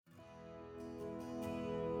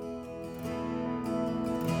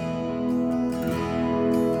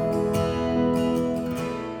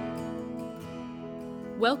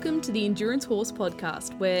Welcome to the Endurance Horse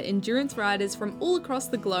Podcast, where endurance riders from all across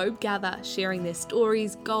the globe gather, sharing their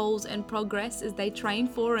stories, goals, and progress as they train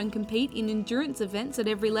for and compete in endurance events at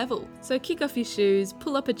every level. So kick off your shoes,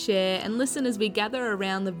 pull up a chair, and listen as we gather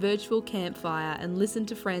around the virtual campfire and listen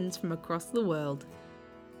to friends from across the world.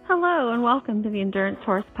 Hello, and welcome to the Endurance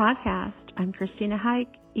Horse Podcast. I'm Christina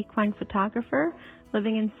Hike, equine photographer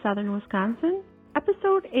living in southern Wisconsin.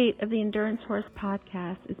 Episode 8 of the Endurance Horse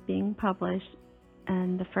Podcast is being published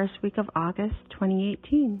in the first week of August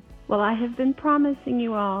 2018. Well, I have been promising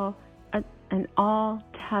you all an all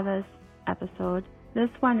Tevis episode. This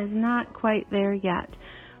one is not quite there yet.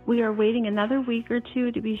 We are waiting another week or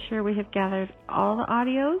two to be sure we have gathered all the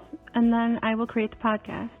audios, and then I will create the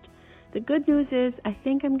podcast. The good news is I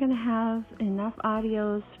think I'm going to have enough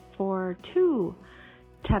audios for 2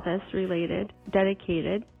 Tevis-related,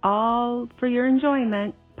 dedicated, all for your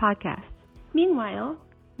enjoyment podcasts. Meanwhile,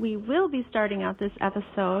 we will be starting out this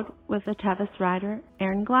episode with a Tevis rider,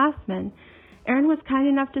 Erin Glassman. Erin was kind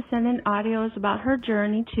enough to send in audios about her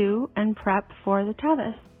journey to and prep for the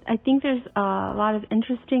Tevis. I think there's a lot of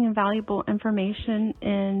interesting and valuable information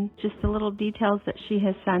in just the little details that she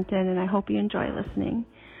has sent in, and I hope you enjoy listening.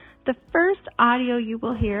 The first audio you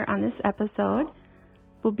will hear on this episode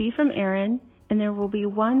will be from Erin, and there will be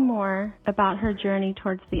one more about her journey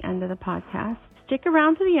towards the end of the podcast. Stick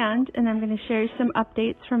around to the end, and I'm going to share some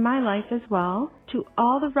updates from my life as well. To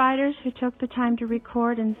all the riders who took the time to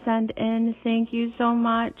record and send in, thank you so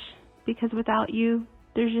much, because without you,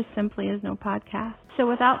 there just simply is no podcast. So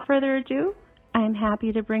without further ado, I am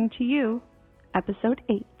happy to bring to you episode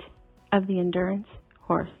 8 of the Endurance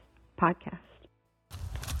Horse Podcast.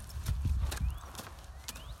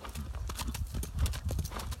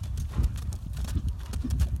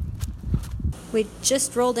 We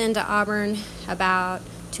just rolled into Auburn about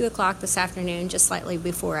 2 o'clock this afternoon, just slightly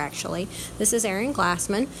before actually. This is Erin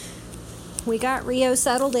Glassman. We got Rio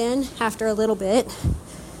settled in after a little bit,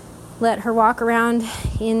 let her walk around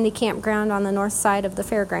in the campground on the north side of the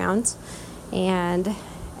fairgrounds, and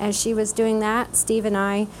as she was doing that, Steve and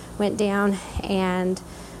I went down and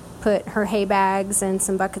put her hay bags and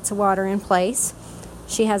some buckets of water in place.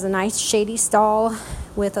 She has a nice shady stall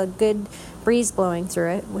with a good breeze blowing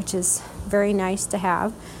through it, which is very nice to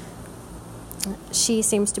have. She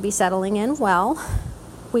seems to be settling in well.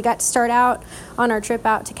 We got to start out on our trip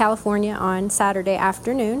out to California on Saturday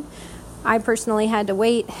afternoon. I personally had to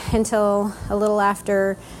wait until a little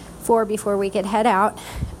after 4 before we could head out,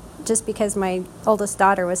 just because my oldest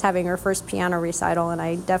daughter was having her first piano recital, and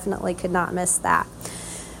I definitely could not miss that.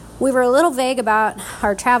 We were a little vague about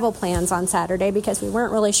our travel plans on Saturday because we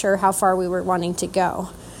weren't really sure how far we were wanting to go.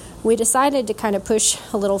 We decided to kind of push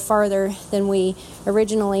a little farther than we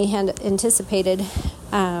originally had anticipated.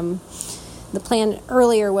 The plan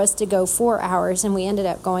earlier was to go 4 hours, and we ended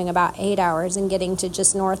up going about 8 hours and getting to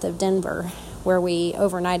just north of Denver, where we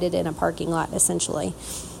overnighted in a parking lot, essentially.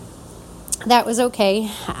 That was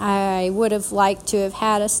okay. I would have liked to have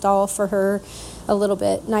had a stall for her, a little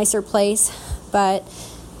bit nicer place, but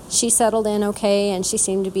she settled in okay, and she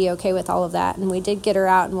seemed to be okay with all of that. And we did get her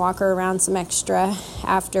out and walk her around some extra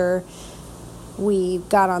after we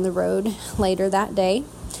got on the road later that day.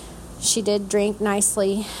 She did drink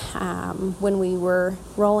nicely. When we were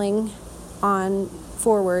rolling on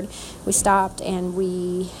forward, we stopped and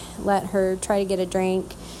we let her try to get a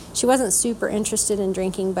drink. She wasn't super interested in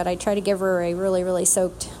drinking, but I try to give her a really, really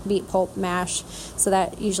soaked beet pulp mash, so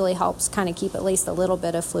that usually helps kind of keep at least a little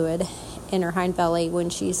bit of fluid in her hind belly when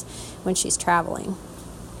she's traveling.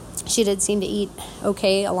 She did seem to eat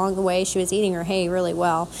okay along the way. She was eating her hay really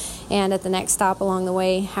well, and at the next stop along the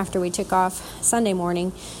way, after we took off Sunday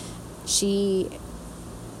morning, she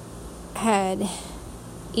had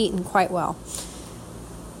eaten quite well.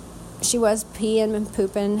 She was peeing and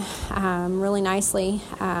pooping really nicely.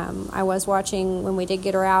 I was watching when we did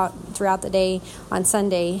get her out throughout the day on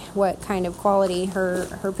Sunday what kind of quality her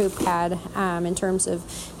poop had in terms of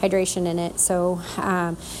hydration in it. So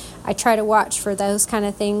I try to watch for those kind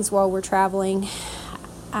of things while we're traveling.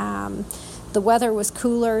 The weather was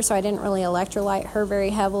cooler, so I didn't really electrolyte her very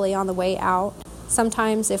heavily on the way out.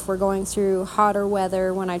 Sometimes if we're going through hotter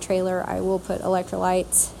weather when I trailer, I will put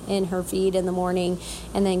electrolytes in her feed in the morning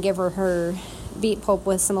and then give her beet pulp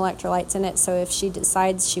with some electrolytes in it, so if she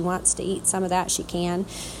decides she wants to eat some of that, she can.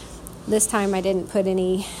 This time I didn't put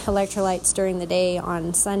any electrolytes during the day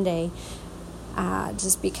on Sunday,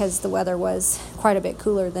 just because the weather was quite a bit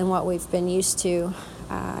cooler than what we've been used to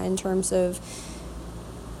in terms of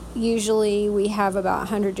usually we have about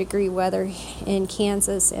 100-degree weather in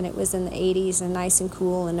Kansas, and it was in the 80s and nice and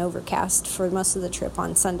cool and overcast for most of the trip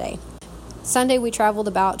on Sunday. Sunday we traveled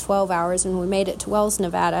about 12 hours and we made it to Wells,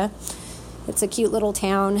 Nevada. It's a cute little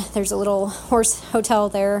town. There's a little horse hotel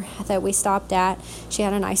there that we stopped at. She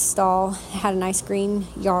had a nice stall, had a nice green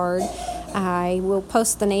yard. I will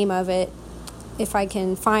post the name of it if I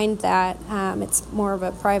can find that. It's more of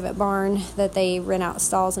a private barn that they rent out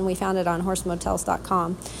stalls, and we found it on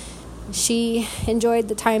horsemotels.com. She enjoyed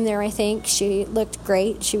the time there, I think. She looked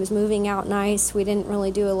great. She was moving out nice. We didn't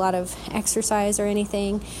really do a lot of exercise or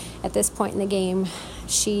anything at this point in the game.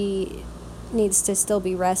 She needs to still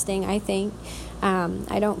be resting, I think.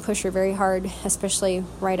 I don't push her very hard, especially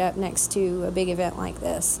right up next to a big event like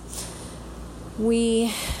this.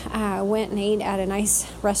 We went and ate at a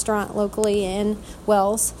nice restaurant locally in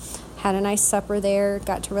Wells, had a nice supper there,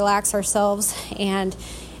 got to relax ourselves, and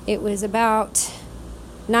it was about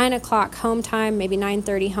 9 o'clock home time, maybe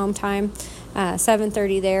 9:30 home time,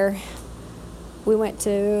 7:30 there. We went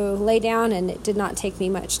to lay down, and it did not take me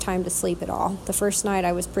much time to sleep at all. The first night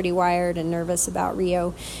I was pretty wired and nervous about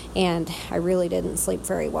Rio, and I really didn't sleep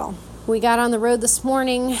very well. We got on the road this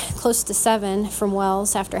morning close to 7 from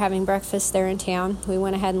Wells after having breakfast there in town. We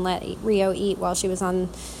went ahead and let Rio eat while she was on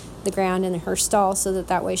the ground in her stall so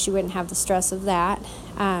that way she wouldn't have the stress of that.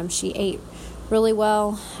 She ate really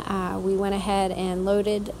well. We went ahead and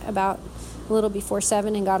loaded about a little before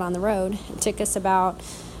 7 and got on the road. It took us about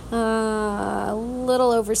a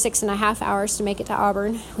little over 6.5 hours to make it to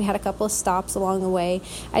Auburn. We had a couple of stops along the way.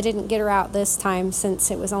 I didn't get her out this time since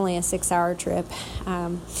it was only a 6-hour trip.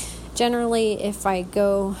 Generally, if I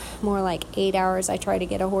go more like 8 hours, I try to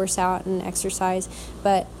get a horse out and exercise,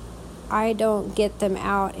 but I don't get them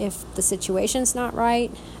out if the situation's not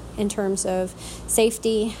right in terms of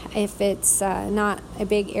safety. If it's not a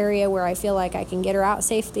big area where I feel like I can get her out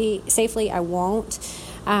safely, I won't.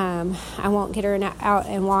 I won't get her out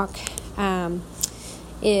and walk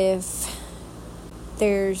if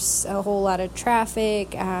there's a whole lot of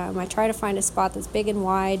traffic. I try to find a spot that's big and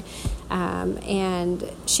wide,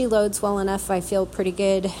 and she loads well enough. I feel pretty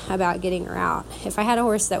good about getting her out. If I had a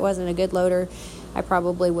horse that wasn't a good loader, I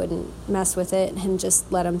probably wouldn't mess with it and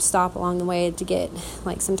just let them stop along the way to get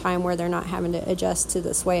like some time where they're not having to adjust to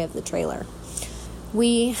the sway of the trailer.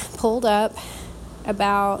 We pulled up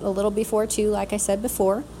about a little before 2, like I said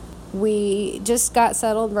before. We just got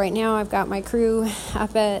settled. Right now I've got my crew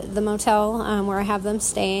up at the motel where I have them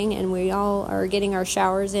staying, and we all are getting our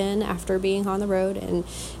showers in after being on the road, and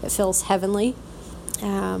it feels heavenly.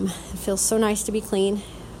 It feels so nice to be clean.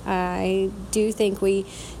 I do think we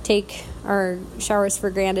take our showers for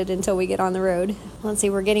granted until we get on the road. Let's see,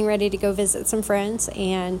 we're getting ready to go visit some friends,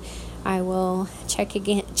 and I will check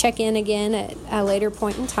in again at a later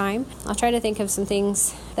point in time. I'll try to think of some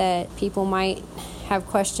things that people might have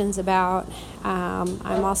questions about.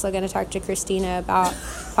 I'm also going to talk to Christina about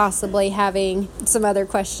possibly having some other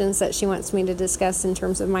questions that she wants me to discuss in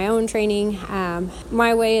terms of my own training.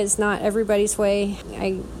 My way is not everybody's way.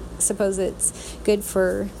 I suppose it's good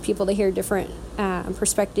for people to hear different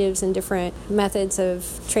perspectives and different methods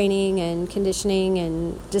of training and conditioning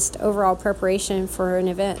and just overall preparation for an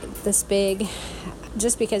event this big,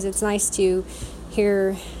 just because it's nice to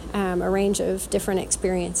hear a range of different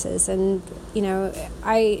experiences. And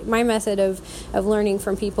my method of learning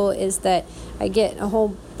from people is that I get a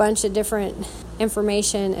whole bunch of different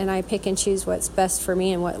information and I pick and choose what's best for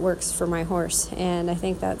me and what works for my horse, and I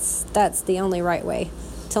think that's the only right way.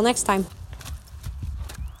 Till next time.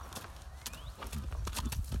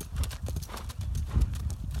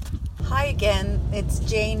 Hi again, it's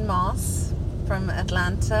Jane Moss from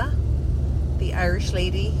Atlanta, the Irish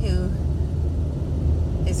lady who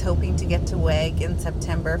is hoping to get to WEG in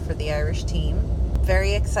September for the Irish team.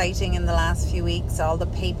 Very exciting in the last few weeks. All the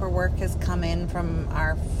paperwork has come in from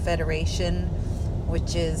our federation,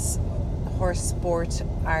 which is Horse Sport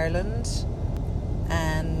Ireland,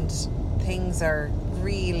 and things are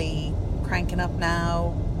really cranking up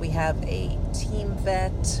now. We have a team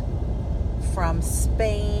vet from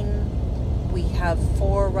Spain. We have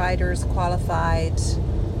 4 riders qualified.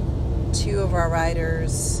 2 of our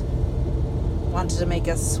riders wanted to make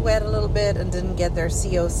us sweat a little bit and didn't get their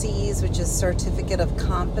COCs, which is Certificate of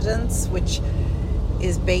Competence, which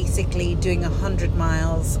is basically doing 100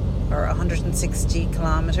 miles or 160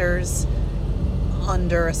 kilometers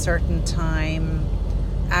under a certain time,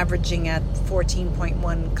 averaging at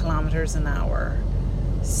 14.1 kilometers an hour.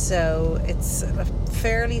 So it's a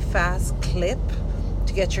fairly fast clip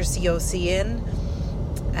to get your COC in,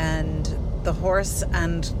 and the horse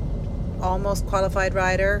and almost qualified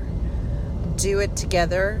rider do it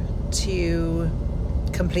together to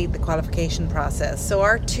complete the qualification process. So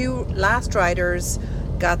our 2 last riders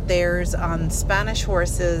got theirs on Spanish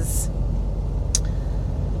horses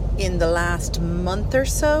in the last month or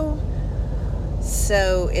so.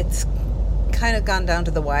 So it's kind of gone down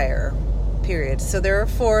to the wire, period. So there are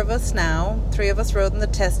 4 of us now. 3 of us rode in the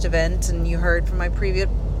test event, and you heard from my previous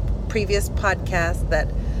podcast that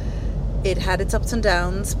it had its ups and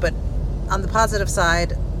downs, but on the positive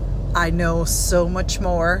side, I know so much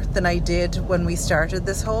more than I did when we started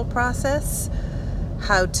this whole process.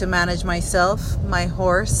 How to manage myself, my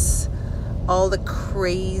horse, all the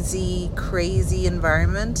crazy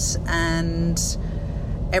environment, and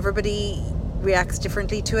everybody reacts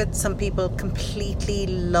differently to it. Some people completely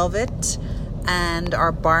love it and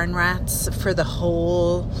are barn rats for the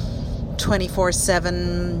whole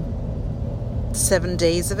 24/7, 7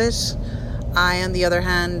 days of it. I, on the other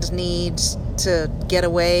hand, need to get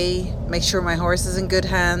away, make sure my horse is in good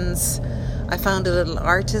hands. I found a little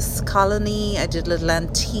artist's colony. I did a little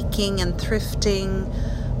antiquing and thrifting.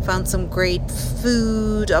 Found some great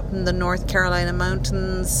food up in the North Carolina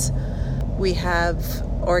mountains. We have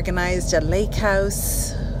organized a lake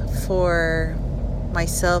house for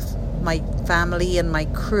myself, my family, and my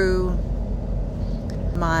crew.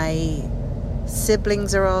 My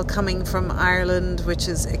siblings are all coming from Ireland, which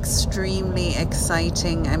is extremely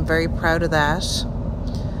exciting. I'm very proud of that.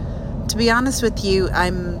 To be honest with you,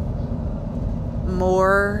 I'm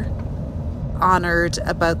more honoured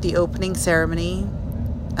about the opening ceremony,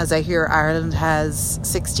 as I hear Ireland has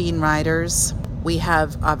 16 riders. We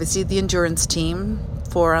have obviously the endurance team,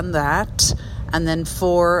 4 on that, and then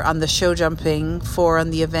 4 on the show jumping, 4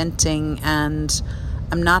 on the eventing, and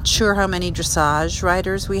I'm not sure how many dressage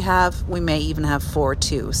riders we have. We may even have 4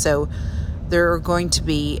 too. So there are going to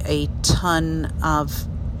be a ton of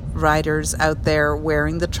riders out there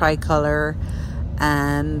wearing the tricolour,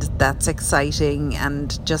 and that's exciting.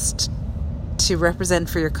 And just to represent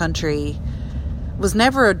for your country was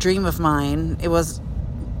never a dream of mine. It was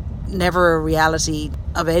never a reality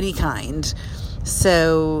of any kind.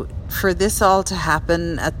 So for this all to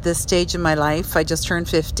happen at this stage in my life, I just turned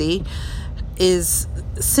 50, is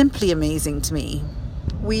simply amazing to me.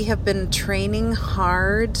 We have been training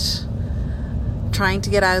hard, trying to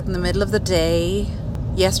get out in the middle of the day.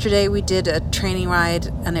 Yesterday we did a training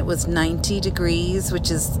ride and it was 90 degrees,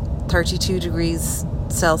 which is 32 degrees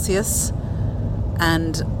Celsius,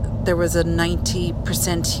 and there was a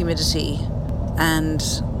 90% humidity,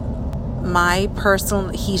 and my personal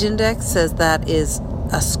heat index says that is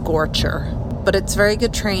a scorcher. But it's very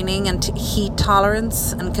good training and heat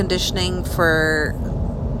tolerance and conditioning for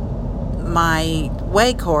my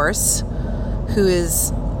WEG horse, who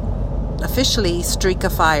is officially Streak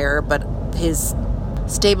of Fire, but his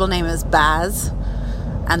stable name is Baz,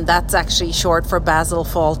 and that's actually short for Basil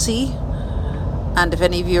Fawlty. And if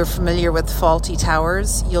any of you are familiar with Fawlty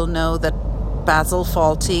Towers, you'll know that Basil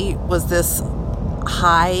Fawlty was this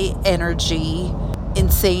high energy,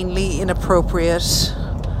 insanely inappropriate,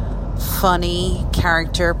 funny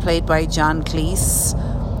character played by John Cleese,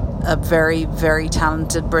 a very, very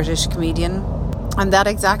talented British comedian. And that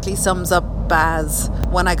exactly sums up Baz.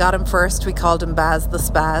 When I got him first, we called him Baz the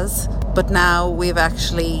Spaz, but now we've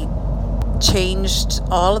actually changed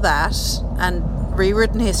all of that and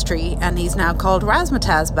rewritten history, and he's now called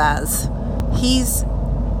Razzmatazz Baz. He's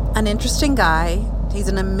an interesting guy. He's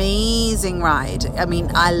an amazing ride. I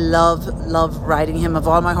mean, I love riding him. Of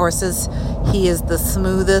all my horses, he is the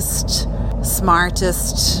smoothest,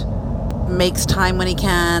 smartest, makes time when he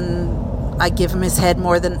can. I give him his head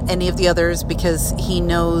more than any of the others because he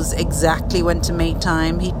knows exactly when to make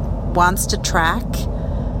time. He wants to track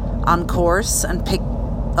on course and pick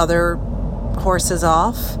other horses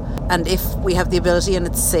off. And if we have the ability and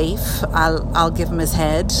it's safe, I'll give him his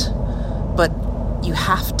head. But you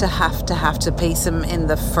have to pace him in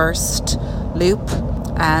the first loop,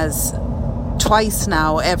 as twice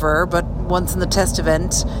now ever, but once in the test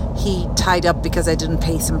event he tied up because I didn't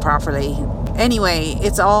pace him properly. Anyway,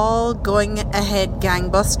 it's all going ahead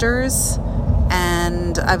gangbusters,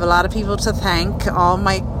 and I have a lot of people to thank. All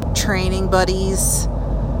my training buddies,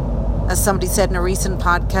 as somebody said in a recent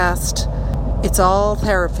podcast, it's all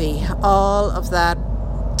therapy. All of that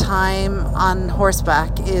time on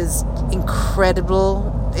horseback is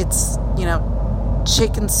incredible. It's,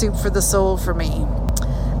 chicken soup for the soul for me.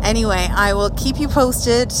 Anyway, I will keep you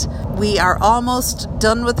posted. We are almost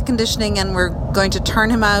done with the conditioning, and we're going to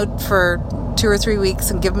turn him out for 2 or 3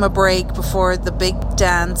 weeks and give him a break before the big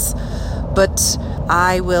dance. But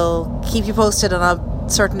I will keep you posted, and I'll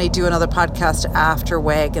certainly do another podcast after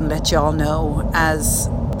WEG and let you all know, as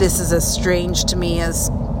this is as strange to me as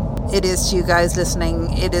it is to you guys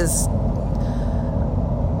listening. It is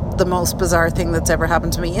the most bizarre thing that's ever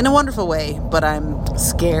happened to me, in a wonderful way, but I'm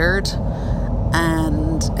scared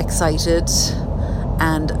and excited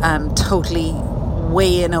and I'm totally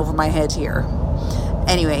way in over my head here.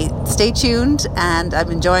 Anyway, stay tuned, and I'm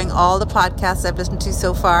enjoying all the podcasts I've listened to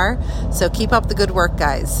so far. So keep up the good work,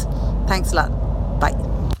 guys. Thanks a lot. Bye.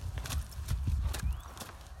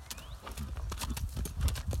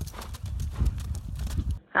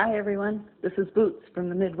 Hi everyone, this is Boots from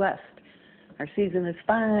the Midwest. Our season is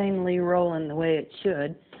finally rolling the way it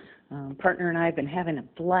should. Partner and I have been having a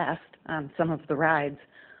blast on some of the rides,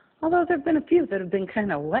 although there have been a few that have been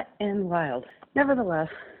kind of wet and wild. Nevertheless,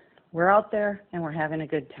 we're out there and we're having a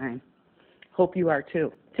good time. Hope you are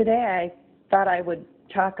too. Today I thought I would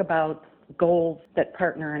talk about goals that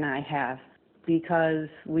Partner and I have because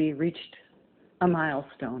we reached a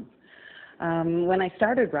milestone. When I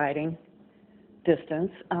started riding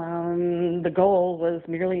distance, the goal was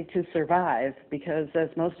merely to survive, because as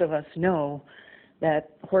most of us know,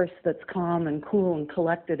 that horse that's calm and cool and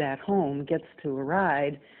collected at home gets to a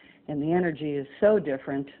ride and the energy is so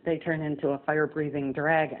different they turn into a fire-breathing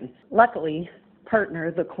dragon. Luckily,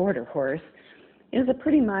 Partner, the quarter horse, is a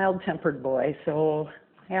pretty mild-tempered boy, so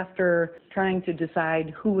after trying to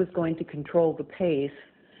decide who was going to control the pace,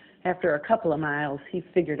 after a couple of miles, he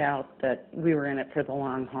figured out that we were in it for the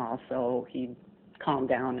long haul, so he calm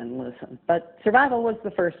down and listen. But survival was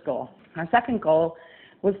the first goal. Our second goal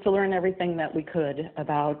was to learn everything that we could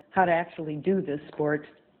about how to actually do this sport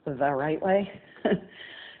the right way,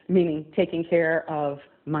 meaning taking care of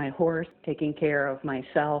my horse, taking care of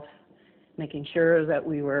myself, making sure that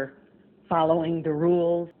we were following the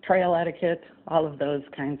rules, trail etiquette, all of those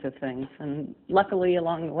kinds of things. And luckily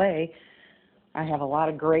along the way, I have a lot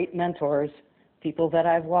of great mentors, people that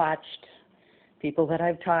I've watched, people that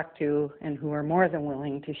I've talked to, and who are more than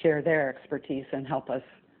willing to share their expertise and help us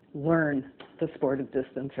learn the sport of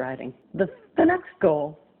distance riding. The next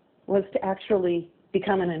goal was to actually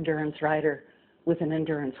become an endurance rider with an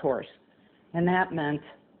endurance horse, and that meant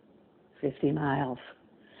 50 miles.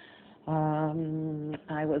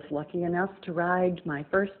 I was lucky enough to ride my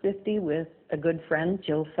first 50 with a good friend,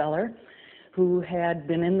 Jill Feller, who had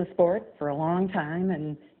been in the sport for a long time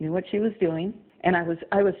and knew what she was doing. And I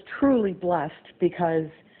was truly blessed because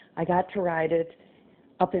I got to ride it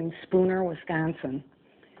up in Spooner, Wisconsin,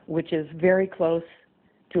 which is very close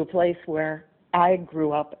to a place where I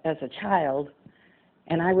grew up as a child,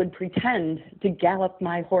 and I would pretend to gallop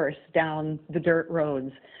my horse down the dirt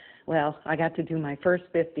roads. Well, I got to do my first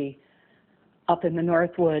 50 up in the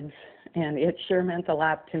North Woods, and it sure meant a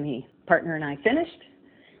lot to me. Partner and I finished.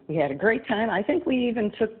 We had a great time. I think we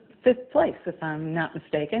even took 5th place, if I'm not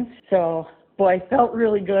mistaken. So, boy, felt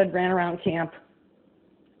really good, ran around camp.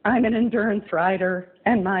 I'm an endurance rider,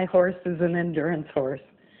 and my horse is an endurance horse.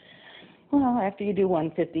 Well, after you do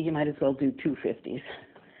 150, you might as well do 2 50s.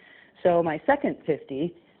 So my second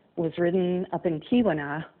 50 was ridden up in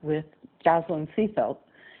Keweenaw with Jocelyn Seafelt.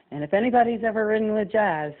 And if anybody's ever ridden with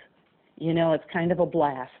Jazz, you know it's kind of a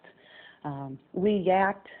blast. We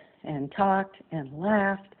yacked and talked and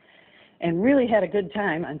laughed and really had a good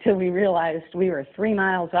time until we realized we were 3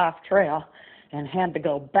 miles off trail and had to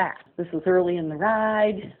go back. This was early in the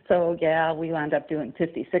ride, so yeah, we wound up doing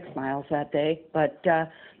 56 miles that day. But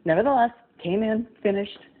nevertheless, came in,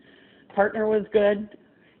 finished. Partner was good.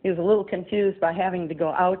 He was a little confused by having to go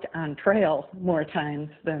out on trail more times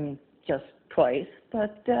than just twice,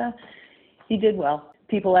 but he did well.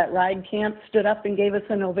 People at ride camp stood up and gave us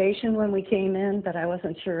an ovation when we came in, but I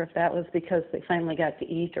wasn't sure if that was because they finally got to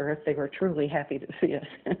eat or if they were truly happy to see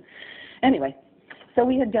us. Anyway, so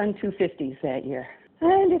we had done 2 50s that year.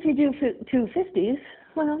 And if you do 2 50s,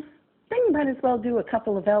 well, then you might as well do a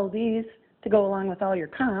couple of LDs to go along with all your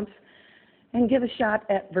comps and give a shot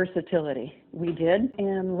at versatility. We did,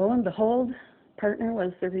 and lo and behold, Partner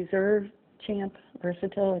was the reserve champ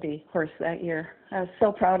versatility horse that year. I was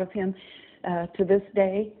so proud of him. To this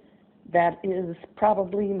day, that is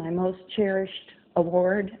probably my most cherished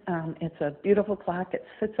award. It's a beautiful clock. It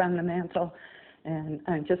sits on the mantle, and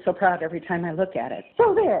I'm just so proud every time I look at it.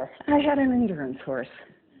 So there, I had an endurance horse.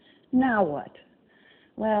 Now what?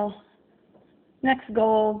 Well, next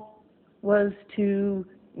goal was to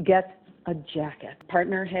get a jacket.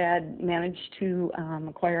 Partner had managed to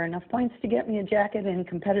acquire enough points to get me a jacket in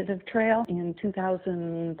competitive trail in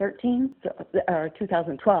 2013 or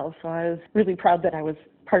 2012. So I was really proud that I was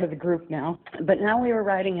part of the group now. But now we were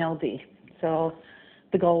riding LD. So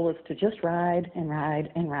the goal was to just ride and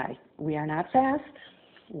ride and ride. We are not fast.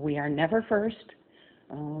 We are never first.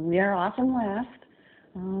 We are often last.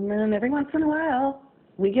 And every once in a while,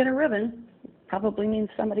 we get a ribbon. Probably means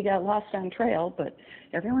somebody got lost on trail, but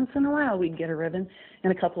every once in a while we'd get a ribbon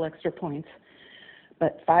and a couple extra points.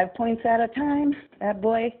 But 5 points at a time, that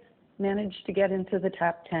boy managed to get into the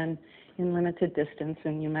top 10 in limited distance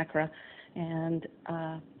in New Mecra, and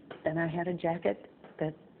then I had a jacket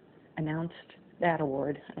that announced that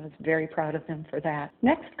award. I was very proud of him for that.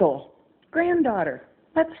 Next goal, granddaughter.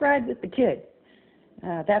 Let's ride with the kid.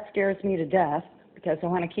 That scares me to death because I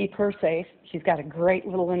want to keep her safe. She's got a great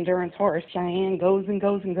little endurance horse. Cheyenne goes and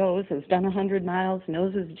goes and goes, has done 100 miles,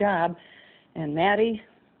 knows his job. And Maddie,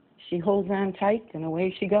 she holds on tight, and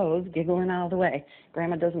away she goes, giggling all the way.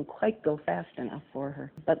 Grandma doesn't quite go fast enough for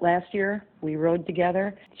her. But last year, we rode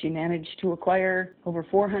together. She managed to acquire over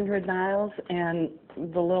 400 miles, and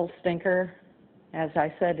the little stinker, as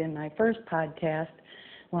I said in my first podcast,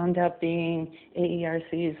 wound up being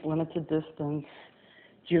AERC's limited distance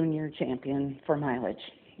junior champion for mileage.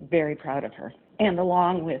 Very proud of her. And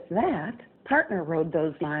along with that, partner rode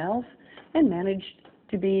those miles and managed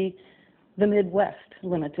to be the Midwest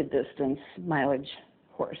limited distance mileage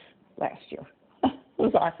horse last year. It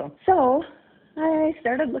was awesome. So I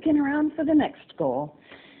started looking around for the next goal,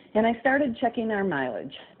 and I started checking our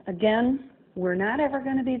mileage. Again, we're not ever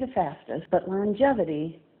going to be the fastest, but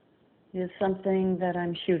longevity is something that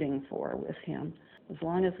I'm shooting for with him. As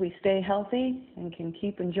long as we stay healthy and can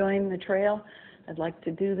keep enjoying the trail, I'd like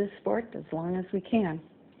to do this sport as long as we can.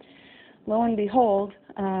 Lo and behold,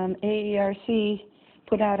 AERC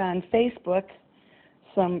put out on Facebook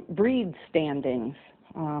some breed standings,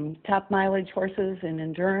 top mileage horses in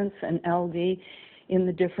endurance and LD in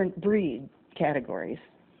the different breed categories.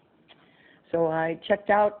 So I checked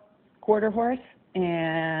out quarter horse,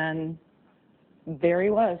 and there he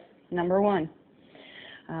was, number one.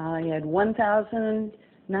 He had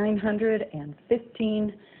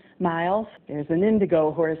 1,915 miles. There's an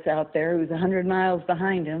Indigo horse out there who's 100 miles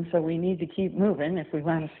behind him, so we need to keep moving if we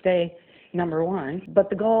want to stay number one. But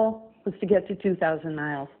the goal was to get to 2,000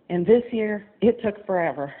 miles. And this year, it took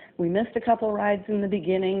forever. We missed a couple rides in the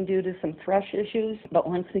beginning due to some thrush issues, but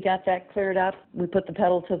once we got that cleared up, we put the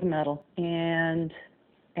pedal to the metal. And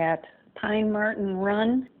at Pine Martin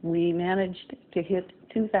Run, we managed to hit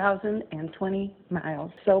 2,020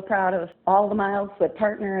 miles. So proud of all the miles that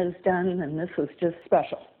partner has done, and this was just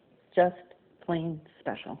special. Just plain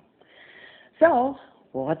special. So,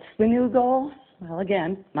 what's the new goal? Well,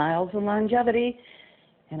 again, miles and longevity.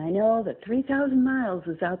 And I know that 3,000 miles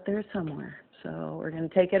is out there somewhere. So we're going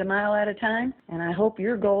to take it a mile at a time. And I hope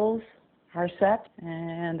your goals are set,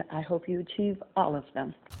 and I hope you achieve all of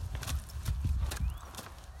them.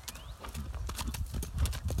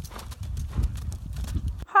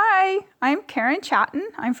 Hi, I'm Karen Chatton.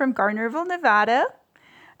 I'm from Gardnerville, Nevada,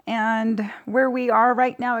 and where we are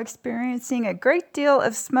right now experiencing a great deal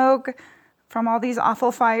of smoke from all these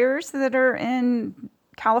awful fires that are in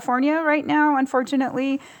California right now.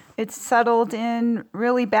 Unfortunately, it's settled in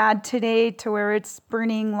really bad today to where it's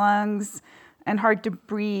burning lungs and hard to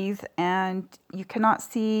breathe, and you cannot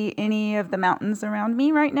see any of the mountains around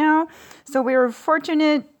me right now. So we were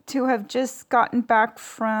fortunate to have just gotten back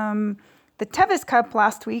from the Tevis Cup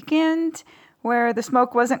last weekend, where the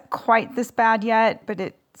smoke wasn't quite this bad yet, but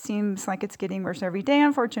it seems like it's getting worse every day,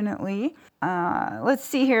 unfortunately. Let's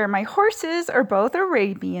see here. My horses are both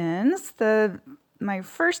Arabians. My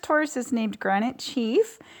first horse is named Granite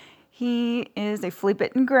Chief. He is a flea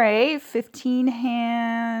bitten gray, 15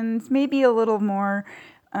 hands, maybe a little more,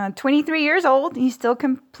 23 years old. He's still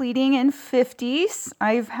completing in 50s.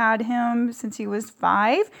 I've had him since he was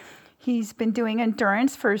 5. He's been doing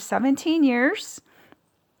endurance for 17 years.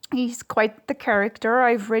 He's quite the character.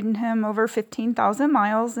 I've ridden him over 15,000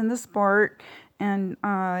 miles in the sport, and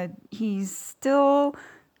he's still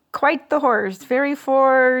quite the horse. Very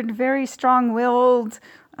forward, very strong-willed.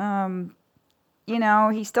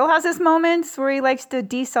 He still has his moments where he likes to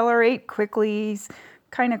decelerate quickly. He's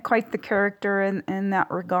kind of quite the character in that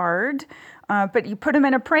regard. But you put him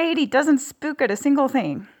in a parade, he doesn't spook at a single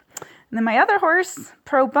thing. And then my other horse,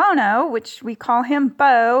 Pro Bono, which we call him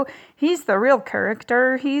Bo, he's the real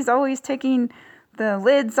character. He's always taking the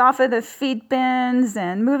lids off of the feed bins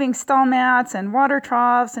and moving stall mats and water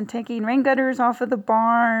troughs and taking rain gutters off of the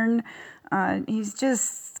barn. He's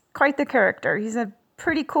just quite the character. He's a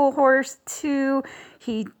pretty cool horse, too.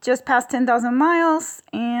 He just passed 10,000 miles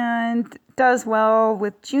and does well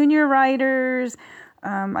with junior riders.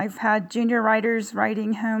 I've had junior riders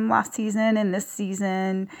riding him last season and this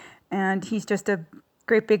season, and he's just a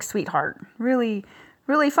great big sweetheart. Really,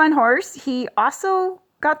 really fun horse. He also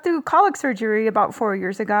got through colic surgery about 4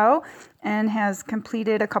 years ago and has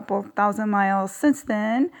completed a couple thousand miles since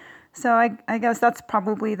then. So I guess that's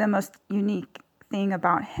probably the most unique thing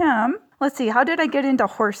about him. Let's see, how did I get into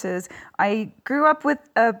horses? I grew up with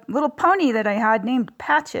a little pony that I had named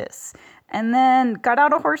Patches, and then got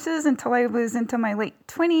out of horses until I was into my late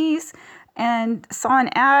 20s, and saw an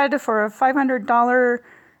ad for a $500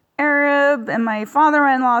 Arab, and my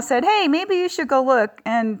father-in-law said, hey, maybe you should go look.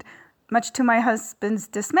 And much to my husband's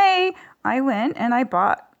dismay, I went and I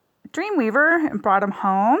bought Dreamweaver and brought him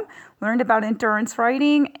home, learned about endurance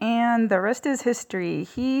riding, and the rest is history.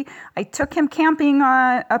 I took him camping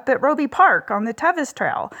up at Roby Park on the Tevis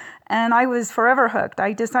Trail, and I was forever hooked.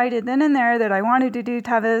 I decided then and there that I wanted to do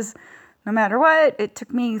Tevis no matter what. It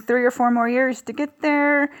took me 3 or 4 more years to get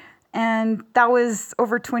there, and that was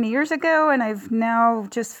over 20 years ago, and I've now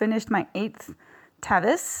just finished my 8th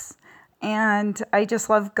Tevis, and I just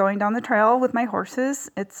love going down the trail with my horses.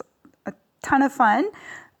 It's a ton of fun.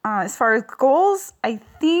 As far as goals, I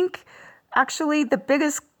think actually the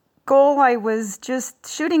biggest goal I was just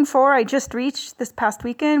shooting for, I just reached this past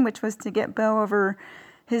weekend, which was to get Bo over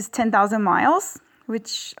his 10,000 miles,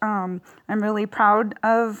 which I'm really proud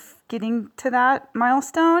of getting to that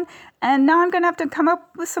milestone. And now I'm going to have to come up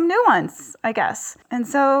with some new ones, I guess. And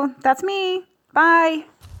so that's me. Bye.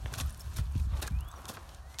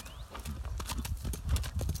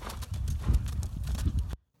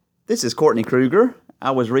 This is Courtney Kruger. I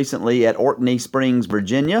was recently at Orkney Springs,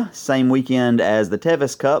 Virginia, same weekend as the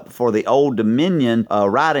Tevis Cup for the Old Dominion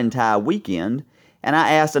Ride and Tie weekend. And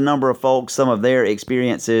I asked a number of folks some of their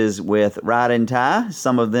experiences with Ride and Tie.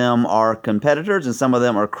 Some of them are competitors and some of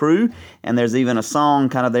them are crew. And there's even a song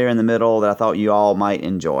kind of there in the middle that I thought you all might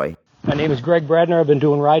enjoy. My name is Greg Bradner. I've been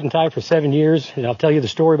doing Ride and Tie for 7 years. And I'll tell you the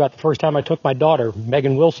story about the first time I took my daughter,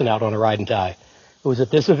 Megan Wilson, out on a Ride and Tie. It was at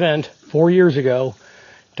this event 4 years ago.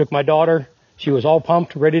 Took my daughter. She was all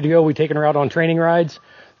pumped, ready to go. We'd taken her out on training rides.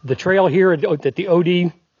 The trail here at the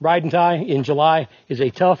OD Ride and Tie in July is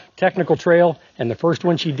a tough technical trail, and the first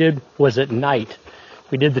one she did was at night.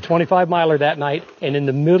 We did the 25-miler that night, and in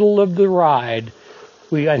the middle of the ride,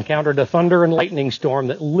 we encountered a thunder and lightning storm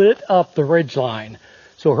that lit up the ridgeline.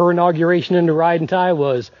 So her inauguration into Ride and Tie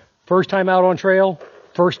was first time out on trail,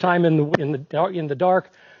 first time in the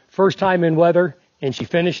dark, first time in weather, and she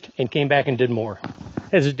finished and came back and did more.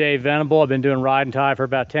 This is Dave Venable. I've been doing Ride and Tie for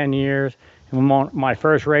about 10 years. And my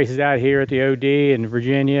first race is out here at the OD in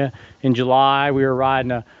Virginia. In July, we were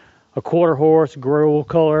riding a quarter horse, gruel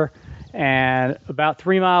color. And about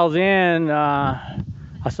 3 miles in,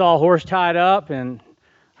 I saw a horse tied up, and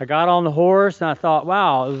I got on the horse, and I thought,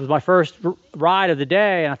 wow, it was my first ride of the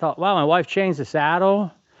day. And I thought, wow, my wife changed the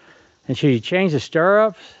saddle, and she changed the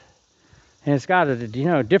stirrups. And it's got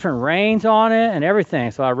different reins on it and everything.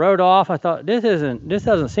 So I rode off. I thought this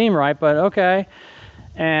doesn't seem right, but okay.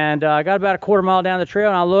 And I got about a quarter mile down the trail,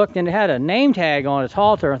 and I looked, and it had a name tag on its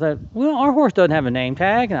halter. I thought, well, our horse doesn't have a name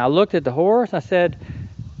tag. And I looked at the horse. I said,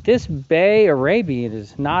 this Bay Arabian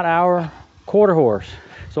is not our quarter horse.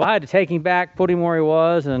 So I had to take him back, put him where he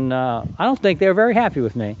was, and I don't think they were very happy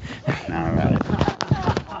with me. All right.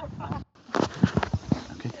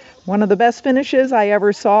 One of the best finishes I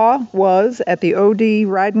ever saw was at the OD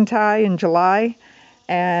Ride and Tie in July,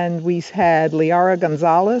 and we had Liara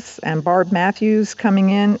Gonzalez and Barb Matthews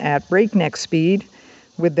coming in at breakneck speed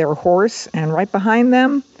with their horse, and right behind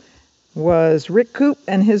them was Rick Coop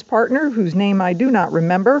and his partner, whose name I do not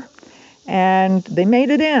remember, and they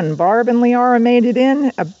made it in. Barb and Liara made it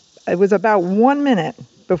in. It was about 1 minute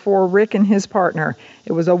before Rick and his partner.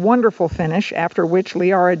 It was a wonderful finish, after which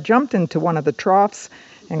Liara jumped into one of the troughs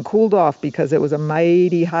and cooled off because it was a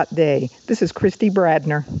mighty hot day. This is Christy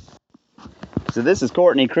Bradner. So this is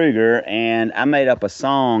Courtney Kruger, and I made up a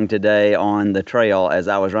song today on the trail as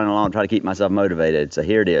I was running along trying to keep myself motivated. So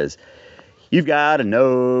here it is. You've got to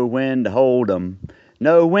know when to hold 'em,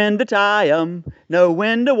 know when to tie 'em, know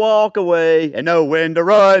when to walk away, and know when to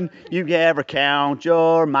run. You never count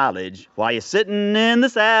your mileage while you're sitting in the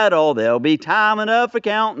saddle. There'll be time enough for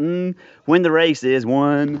counting when the race is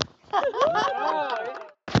won.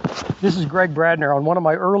 This is Greg Bradner. On one of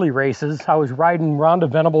my early races, I was riding Rhonda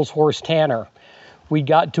Venable's horse, Tanner. We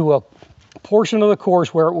got to a portion of the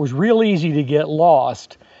course where it was real easy to get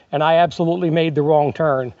lost, and I absolutely made the wrong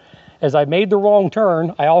turn. As I made the wrong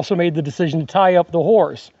turn, I also made the decision to tie up the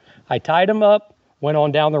horse. I tied him up, went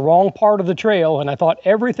on down the wrong part of the trail, and I thought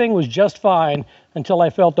everything was just fine until I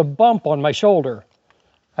felt a bump on my shoulder.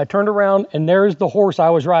 I turned around, and there's the horse I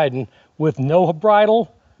was riding with no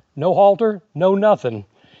bridle, no halter, no nothing.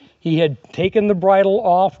 He had taken the bridle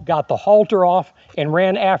off, got the halter off, and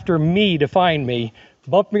ran after me to find me,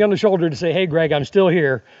 bumped me on the shoulder to say, hey, Greg, I'm still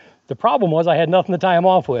here. The problem was I had nothing to tie him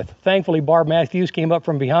off with. Thankfully, Barb Matthews came up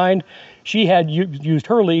from behind. She had used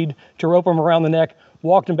her lead to rope him around the neck,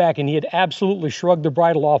 walked him back, and he had absolutely shrugged the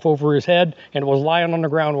bridle off over his head, and it was lying on the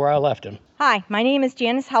ground where I left him. Hi, my name is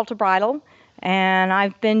Janice Helter-Bridle, and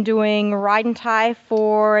I've been doing Ride and Tie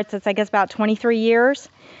for, it's I guess, about 23 years.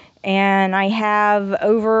 and I have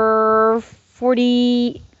over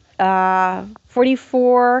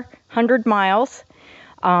 4,400 miles.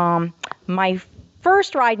 My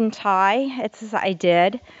first ride and tie, I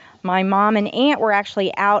did. My mom and aunt were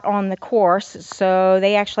actually out on the course, so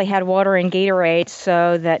they actually had water and Gatorade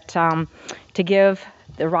so that to give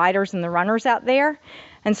the riders and the runners out there.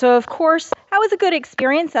 And so, of course, that was a good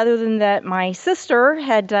experience, other than that my sister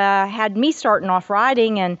had had me starting off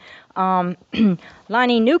riding, and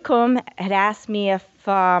Lonnie Newcomb had asked me if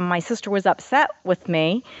my sister was upset with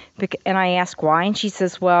me, and I asked why, and she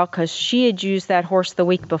says, well, because she had used that horse the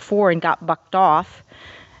week before and got bucked off.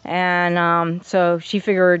 And so she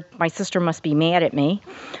figured my sister must be mad at me.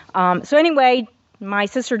 So anyway, my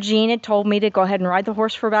sister Jean had told me to go ahead and ride the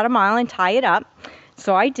horse for about a mile and tie it up.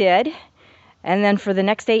 So I did. And then for the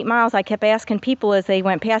next 8 miles, I kept asking people as they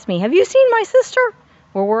went past me, have you seen my sister?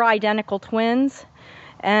 Well, we're identical twins.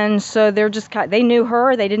 And so they knew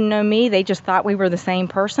her. They didn't know me. They just thought we were the same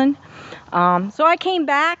person. So I came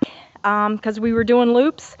back because we were doing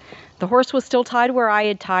loops. The horse was still tied where I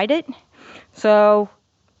had tied it. So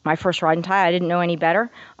my first ride and tie, I didn't know any better.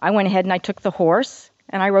 I went ahead and I took the horse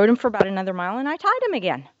and I rode him for about another mile and I tied him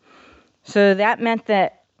again. So that meant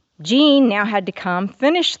that Jean now had to come,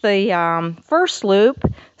 finish the first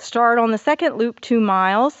loop, start on the second loop 2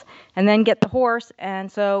 miles, and then get the horse.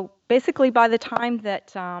 And so basically by the time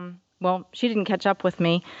that, she didn't catch up with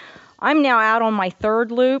me, I'm now out on my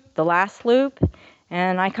third loop, the last loop.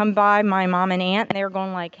 And I come by my mom and aunt, and they were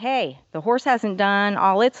going like, hey, the horse hasn't done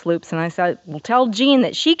all its loops. And I said, well, tell Jean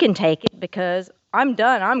that she can take it because I'm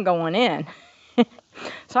done. I'm going in.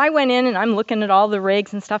 So I went in, and I'm looking at all the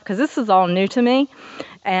rigs and stuff because this is all new to me.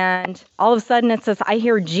 And all of a sudden it says, I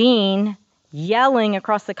hear Jean yelling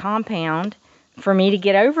across the compound for me to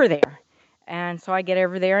get over there. And so I get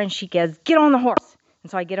over there, and she goes, get on the horse.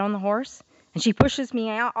 And so I get on the horse, and she pushes me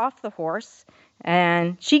out off the horse.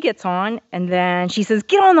 And she gets on, and then she says,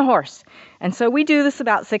 get on the horse. And so we do this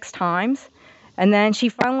about 6 times. And then she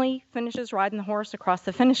finally finishes riding the horse across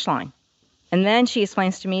the finish line. And then she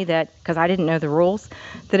explains to me that, because I didn't know the rules,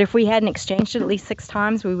 that if we hadn't exchanged it at least 6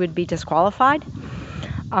 times, we would be disqualified.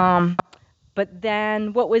 But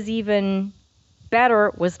then what was even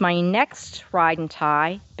better was my next ride and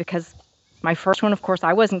tie, because my first one, of course,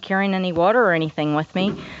 I wasn't carrying any water or anything with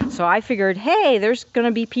me. So I figured, hey, there's going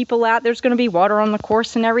to be people out, there's going to be water on the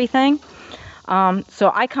course and everything.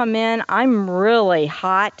 So I come in, I'm really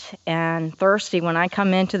hot and thirsty when I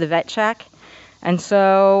come into the vet check. And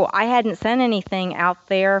so I hadn't sent anything out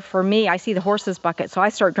there for me. I see the horse's bucket, so I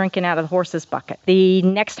start drinking out of the horse's bucket. The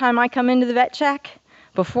next time I come into the vet check,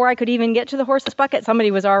 before I could even get to the horse's bucket, somebody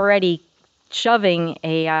was already shoving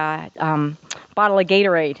a bottle of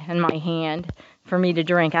Gatorade in my hand for me to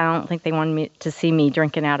drink. I don't think they wanted me to see me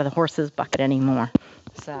drinking out of the horse's bucket anymore.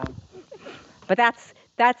 So, but that's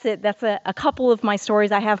it. That's a couple of my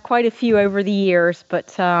stories. I have quite a few over the years,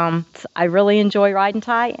 but I really enjoy ride and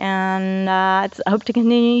tie, and I hope to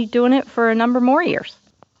continue doing it for a number more years.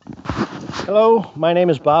 Hello, my name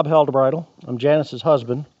is Bob Heldebridle. I'm Janice's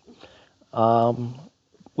husband.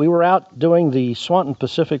 We were out doing the Swanton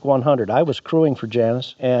Pacific 100. I was crewing for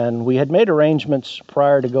Janice, and we had made arrangements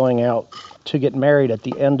prior to going out to get married at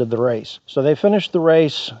the end of the race. So they finished the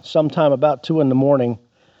race sometime about 2 in the morning.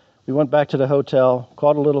 We went back to the hotel,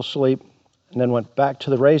 caught a little sleep, and then went back to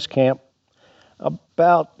the race camp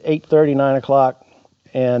about 8:30, 9 o'clock,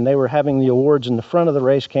 and they were having the awards in the front of the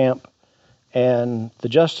race camp, and the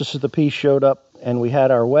Justice of the Peace showed up, and we had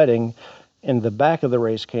our wedding in the back of the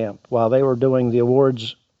race camp. While they were doing the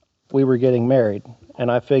awards, we were getting married, and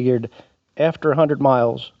I figured after 100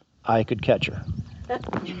 miles, I could catch her.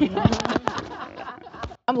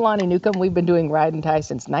 I'm Lonnie Newcomb. We've been doing ride and tie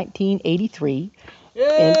since 1983.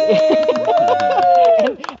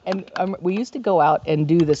 And we used to go out and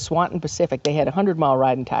do the Swanton Pacific. They had a 100-mile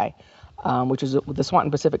ride and tie, which is the Swanton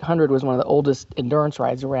Pacific 100 was one of the oldest endurance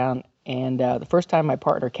rides around. And the first time my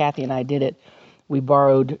partner Kathy and I did it, we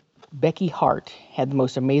borrowed Becky Hart, had the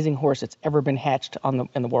most amazing horse that's ever been hatched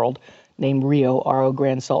in the world, named Rio, R.O.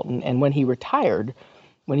 Grand Sultan. And when he retired,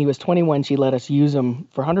 when he was 21, she let us use him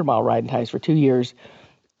for 100-mile ride and ties for 2 years.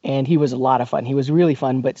 And he was a lot of fun. He was really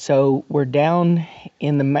fun. But so we're down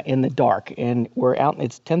in the dark, and we're out.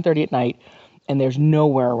 It's 10:30 at night, and there's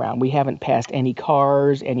nowhere around. We haven't passed any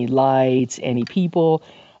cars, any lights, any people,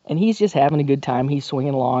 and he's just having a good time. He's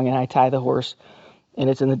swinging along, and I tie the horse, and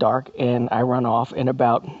it's in the dark, and I run off. And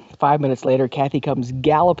about 5 minutes later, Kathy comes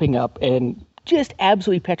galloping up and just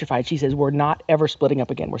absolutely petrified. She says, "We're not ever splitting up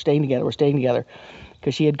again. We're staying together. We're staying together,"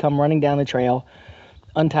 because she had come running down the trail,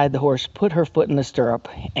 untied the horse, put her foot in the stirrup,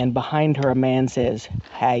 and behind her a man says,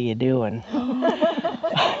 "How you doing?"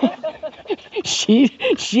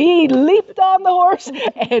 she leaped on the horse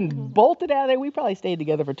and bolted out of there. We probably stayed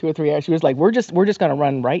together for 2 or 3 hours. She was like, we're just going to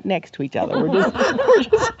run right next to each other.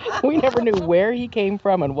 We never knew where he came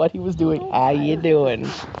from and what he was doing. How you doing?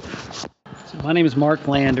 So my name is Mark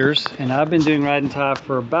Landers, and I've been doing riding tie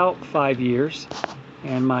for about 5 years.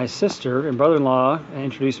 And my sister and brother-in-law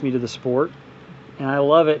introduced me to the sport, and I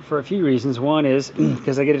love it for a few reasons. One is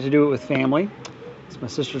because I get to do it with family. It's my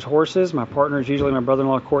sister's horses. My partner is usually my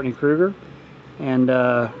brother-in-law, Courtney Kruger, and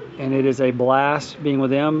it is a blast being with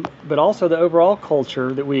them. But also the overall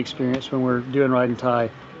culture that we experience when we're doing riding tie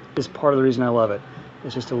is part of the reason I love it.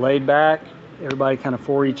 It's just a laid back, everybody kind of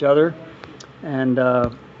for each other, and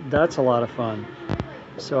that's a lot of fun.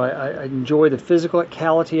 So I enjoy the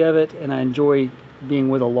physicality of it, and I enjoy being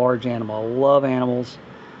with a large animal. I love animals,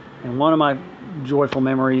 and one of my joyful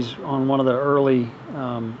memories on one of the early,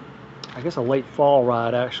 I guess a late fall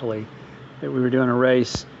ride actually, that we were doing a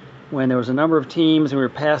race when there was a number of teams and we were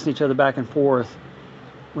passing each other back and forth.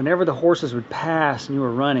 Whenever the horses would pass and you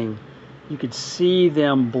were running, you could see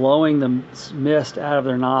them blowing the mist out of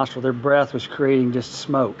their nostril. Their breath was creating just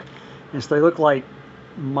smoke, and so they looked like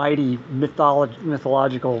mighty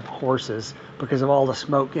mythological horses because of all the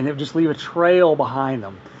smoke, and it would just leave a trail behind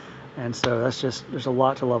them. And so there's a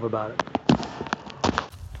lot to love about it.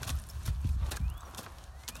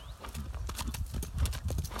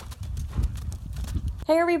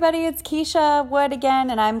 Hey everybody, it's Keisha Wood again,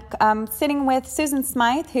 and I'm sitting with Susan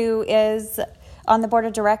Smythe, who is on the board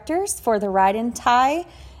of directors for the Ride and Tie,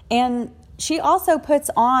 and she also puts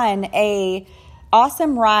on a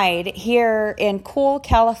awesome ride here in Cool,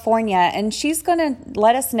 California, and she's going to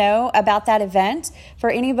let us know about that event for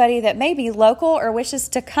anybody that may be local or wishes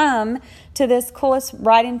to come to this coolest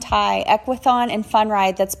Ride and Tie Equithon and Fun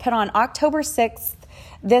Ride that's put on October 6th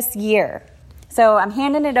this year. So I'm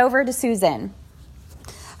handing it over to Susan.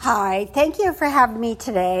 Hi, thank you for having me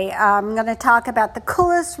today. I'm going to talk about the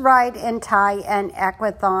coolest Ride and Tie and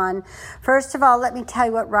Equithon. First of all, let me tell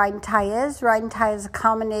you what Ride and Tie is. Ride and Tie is a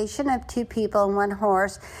combination of 2 people and 1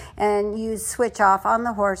 horse, and you switch off on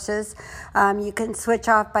the horses. You can switch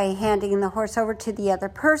off by handing the horse over to the other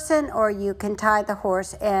person, or you can tie the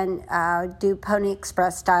horse and do Pony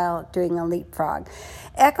Express style, doing a leapfrog.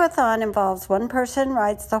 Equithon involves 1 person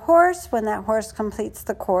rides the horse. When that horse completes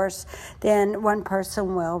the course, then 1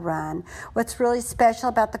 person will run. What's really special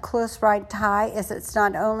about the coolest Ride Tie is it's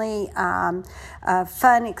not only a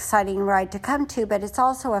fun, exciting ride to come to, but it's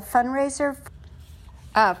also a fundraiser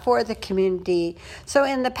for the community. So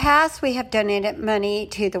in the past, we have donated money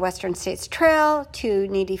to the Western States Trail, to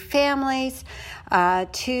needy families,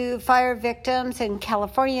 to fire victims in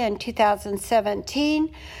California in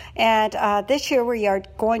 2017. And this year we are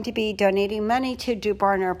going to be donating money to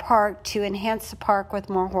DuBarner Park to enhance the park with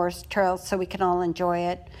more horse trails so we can all enjoy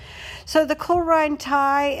it. So the Cool Ride and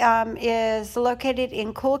Tie is located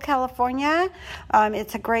in Cool, California.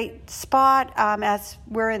 It's a great spot as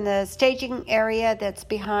we're in the staging area that's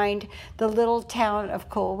behind the little town of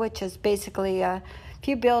Cool, which is basically a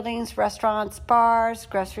few buildings, restaurants, bars,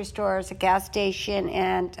 grocery stores, a gas station,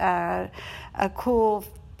 and a cool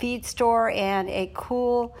feed store and a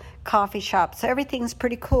cool coffee shop. So everything's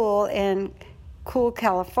pretty cool in Cool,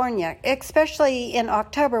 California, especially in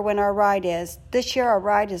October when our ride is. This year our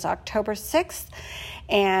ride is October 6th,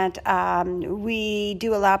 and we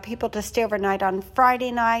do allow people to stay overnight on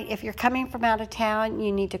Friday night. If you're coming from out of town,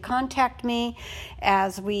 you need to contact me,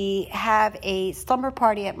 as we have a slumber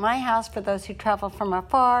party at my house for those who travel from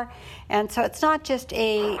afar. And so it's not just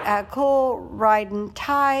a cool Ride and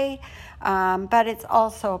Tie, but it's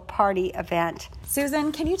also a party event.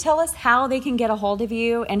 Susan, can you tell us how they can get a hold of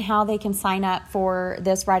you and how they can sign up for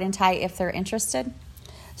this Ride and Tie if they're interested?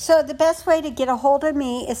 So the best way to get a hold of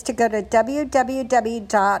me is to go to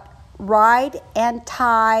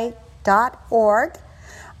www.rideandtie.org,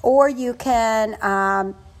 or you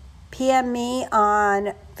can PM me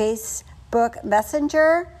on Facebook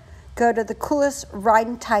Messenger, go to the Coolest Ride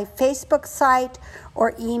and Tie Facebook site,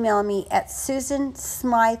 or email me at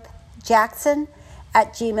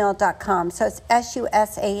susansmythejackson@gmail.com. So it's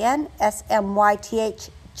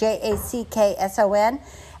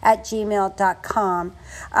SUSANSMYTHJACKSON@gmail.com.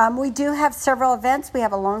 We do have several events. We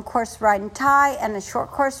have a long course Ride and Tie and a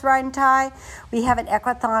short course Ride and Tie. We have an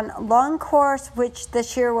Equithon long course, which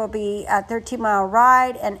this year will be a 13-mile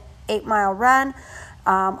ride and 8-mile run,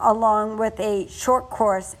 along with a short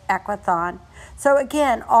course Equithon. So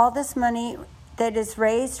again, all this money that is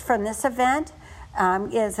raised from this event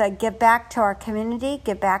is a give back to our community,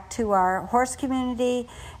 give back to our horse community.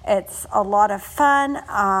 It's a lot of fun.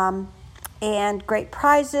 and great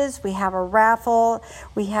prizes. We have a raffle.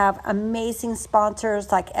 We have amazing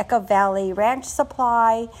sponsors like Echo Valley Ranch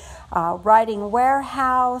Supply, Riding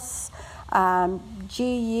Warehouse,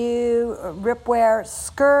 GU, Ripwear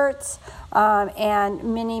Skirts, and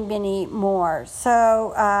many more.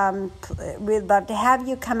 So we'd love to have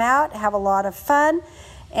you come out, have a lot of fun,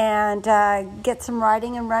 and get some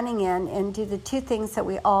riding and running in and do the two things that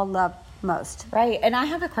we all love most. Right. And I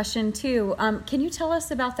have a question too. Can you tell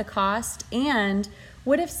us about the cost? And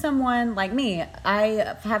what if someone like me,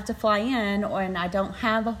 I have to fly in and I don't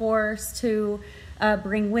have a horse to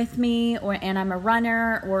bring with me, and I'm a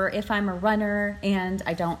runner, or if I'm a runner and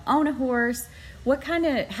I don't own a horse,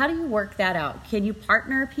 how do you work that out? Can you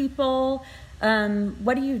partner people?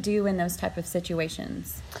 What do you do in those type of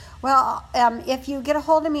situations? Well, if you get a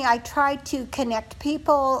hold of me, I try to connect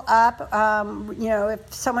people up.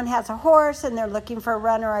 If someone has a horse and they're looking for a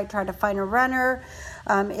runner, I try to find a runner.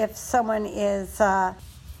 If someone is...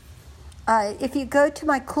 if you go to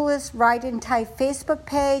my Coolest Ride and Tie Facebook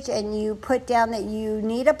page and you put down that you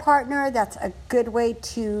need a partner, that's a good way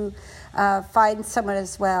to find someone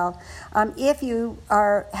as well. If you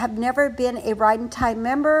have never been a Ride and Tie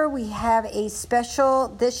member, we have a special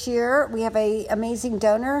this year. We have an amazing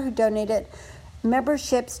donor who donated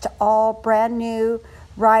memberships to all brand new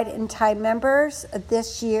Ride and Tie members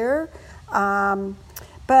this year.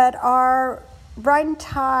 But our Ride and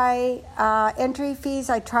Tie entry fees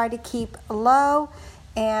I try to keep low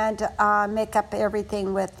and make up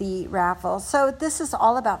everything with the raffle. So this is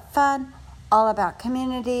all about fun, all about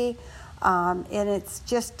community, and it's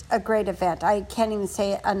just a great event. I can't even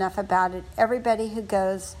say enough about it. Everybody who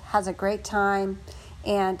goes has a great time,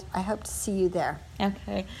 and I hope to see you there.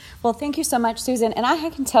 Okay. Well, thank you so much, Susan. And I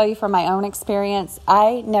can tell you from my own experience,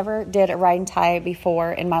 I never did a Ride and Tie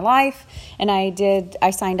before in my life. And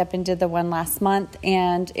I signed up and did the one last month.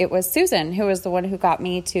 And it was Susan who was the one who got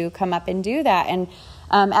me to come up and do that. And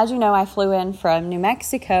as you know, I flew in from New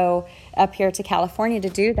Mexico up here to California to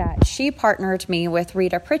do that. She partnered me with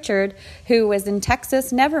Rita Pritchard, who was in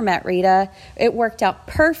Texas, never met Rita. It worked out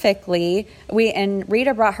perfectly. And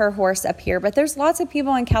Rita brought her horse up here, but there's lots of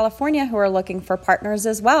people in California who are looking for partners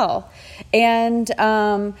as well. And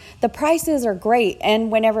the prices are great.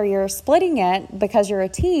 And whenever you're splitting it, because you're a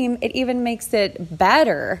team, it even makes it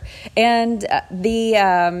better. And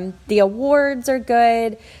the awards are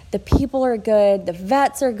good. The people are good. The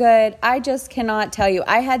vets are good. I just cannot tell you.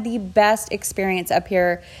 I had the best experience up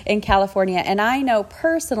here in California. And I know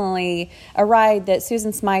personally a ride that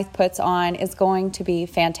Susan Smythe puts on is going to be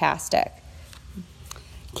fantastic.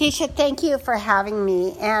 Keisha, thank you for having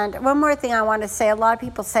me. And one more thing I want to say. A lot of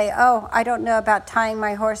people say, oh, I don't know about tying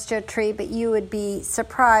my horse to a tree, but you would be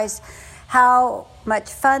surprised how much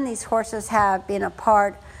fun these horses have being a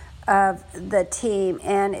part of the team,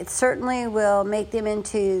 and it certainly will make them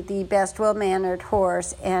into the best well-mannered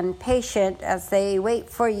horse and patient as they wait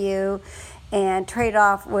for you and trade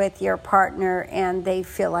off with your partner, and they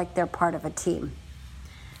feel like they're part of a team.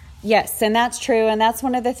 Yes, and that's true, and that's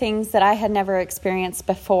one of the things that I had never experienced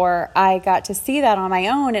before. I got to see that on my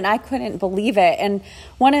own, and I couldn't believe it. And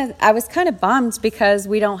I was kind of bummed because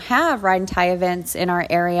we don't have Ride and Tie events in our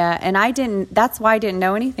area, and that's why I didn't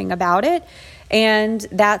know anything about it. And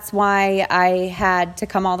that's why I had to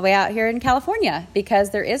come all the way out here in California,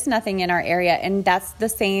 because there is nothing in our area. And that's the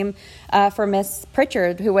same for Miss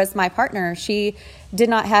Pritchard, who was my partner. She did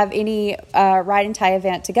not have any Ride and Tie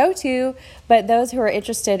event to go to, but those who are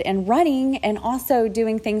interested in running and also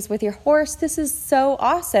doing things with your horse, this is so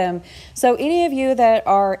awesome. So any of you that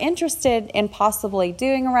are interested in possibly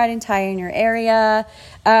doing a Ride and Tie in your area,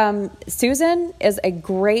 Susan is a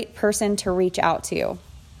great person to reach out to.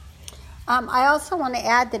 I also want to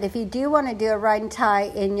add that if you do want to do a Ride and Tie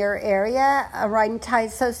in your area, a Ride and Tie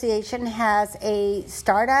Association has a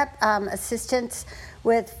startup assistance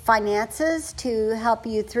with finances to help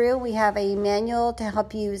you through. We have a manual to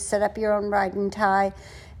help you set up your own Ride and Tie,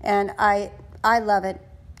 and I love it.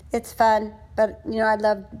 It's fun, but I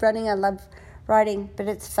love running, I love riding, but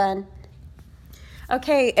it's fun.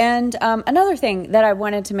 Okay, and another thing that I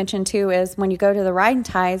wanted to mention too is when you go to the Ride and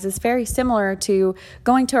Ties, it's very similar to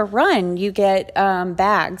going to a run. You get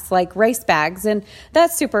bags, like race bags, and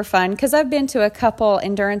that's super fun because I've been to a couple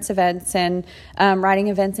endurance events and riding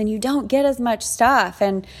events, and you don't get as much stuff.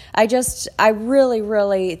 And I really,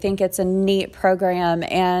 really think it's a neat program,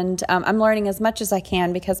 and I'm learning as much as I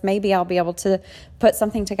can because maybe I'll be able to put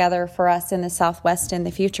something together for us in the Southwest in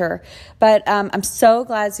the future. But I'm so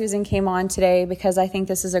glad Susan came on today because I think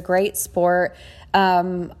this is a great sport.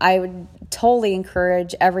 I would totally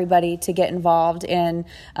encourage everybody to get involved and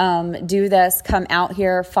do this. Come out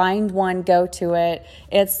here, find one, go to it.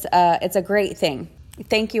 It's a great thing.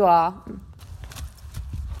 Thank you all.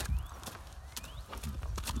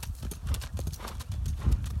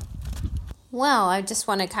 Well, I just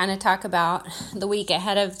want to kind of talk about the week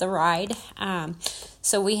ahead of the ride.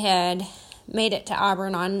 So we had made it to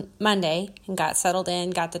Auburn on Monday and got settled in,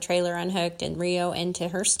 got the trailer unhooked and Rio into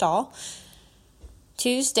her stall.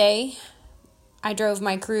 Tuesday, I drove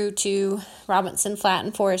my crew to Robinson Flat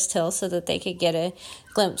and Forest Hill so that they could get a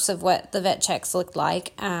glimpse of what the vet checks looked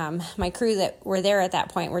like. My crew that were there at that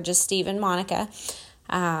point were just Steve and Monica.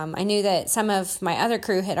 I knew that some of my other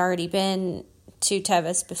crew had already been to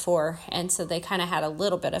Tevis before, and so they kind of had a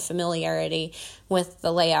little bit of familiarity with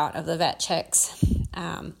the layout of the vet checks.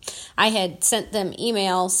 I had sent them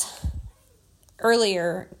emails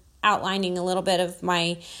earlier outlining a little bit of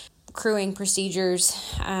my crewing procedures,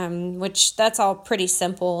 which that's all pretty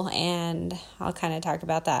simple, and I'll kind of talk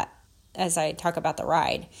about that as I talk about the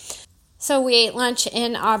ride. So we ate lunch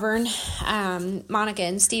in Auburn, Monica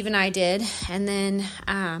and Steve and I did, and then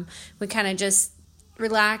we kind of just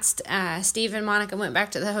relaxed. Steve and Monica went back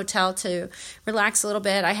to the hotel to relax a little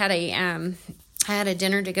bit. I had a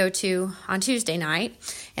dinner to go to on Tuesday night,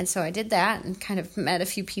 and so I did that and kind of met a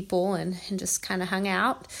few people and just kind of hung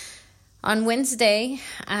out. On Wednesday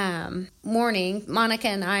morning, Monica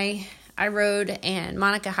and I rode, and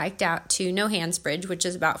Monica hiked out to No Hands Bridge, which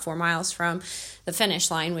is about 4 miles from the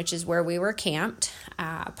finish line, which is where we were camped.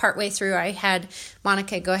 Partway through, I had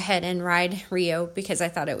Monica go ahead and ride Rio because I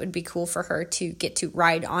thought it would be cool for her to get to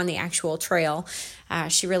ride on the actual trail.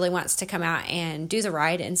 She really wants to come out and do the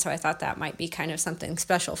ride, and so I thought that might be kind of something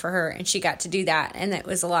special for her, and she got to do that, and it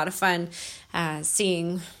was a lot of fun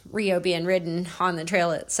seeing Rio being ridden on the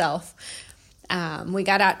trail itself. We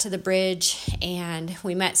got out to the bridge and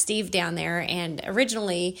we met Steve down there, and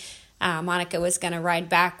originally Monica was going to ride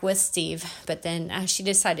back with Steve, but then she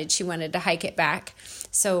decided she wanted to hike it back.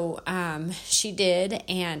 So she did,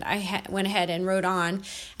 and I went ahead and rode on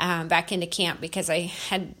back into camp because I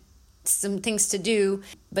had some things to do,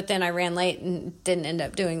 but then I ran late and didn't end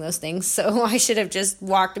up doing those things, so I should have just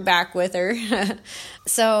walked back with her.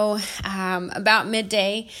 So about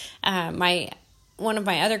midday, one of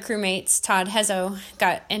my other crewmates, Todd Hezzo,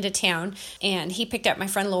 got into town, and he picked up my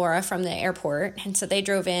friend Laura from the airport, and so they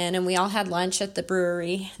drove in, and we all had lunch at the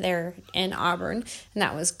brewery there in Auburn, and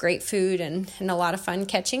that was great food and a lot of fun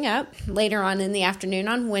catching up. Later on in the afternoon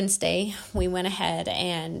on Wednesday, we went ahead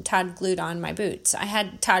and Todd glued on my boots. I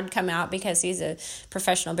had Todd come out because he's a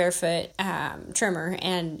professional barefoot trimmer,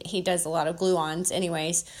 and he does a lot of glue-ons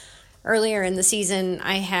anyways. Earlier in the season,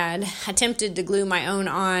 I had attempted to glue my own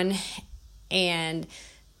on and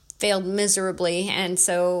failed miserably, and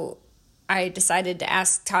so I decided to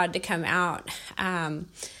ask Todd to come out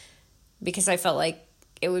because I felt like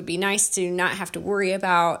it would be nice to not have to worry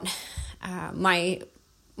about my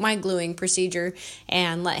gluing procedure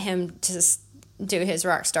and let him just do his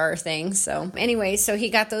rock star thing. So anyway, so he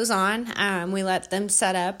got those on. We let them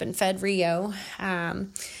set up and fed Rio.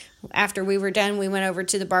 After we were done, we went over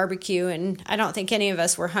to the barbecue, and I don't think any of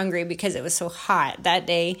us were hungry because it was so hot that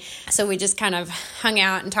day. So we just kind of hung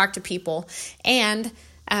out and talked to people. And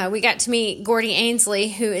we got to meet Gordy Ainsley,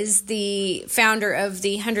 who is the founder of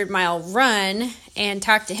the 100-mile run, and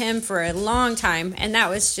talked to him for a long time. And that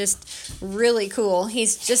was just really cool.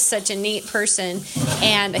 He's just such a neat person.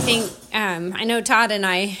 And I think, I know Todd and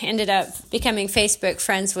I ended up becoming Facebook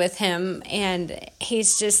friends with him, and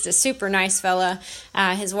he's just a super nice fella.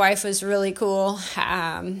 His wife was really cool.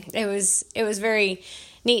 It was very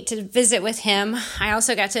neat to visit with him. I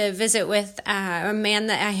also got to visit with a man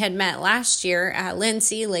that I had met last year, Lynn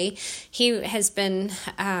Seeley. He has been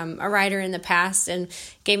a rider in the past and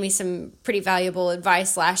gave me some pretty valuable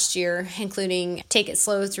advice last year, including take it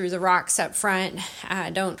slow through the rocks up front.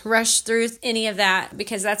 Don't rush through any of that,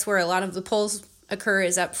 because that's where a lot of the pulls occur,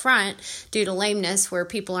 is up front due to lameness, where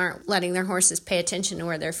people aren't letting their horses pay attention to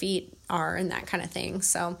where their feet are and that kind of thing.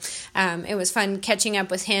 So it was fun catching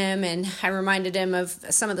up with him, and I reminded him of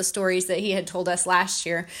some of the stories that he had told us last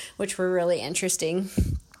year, which were really interesting.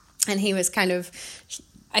 And he was kind of,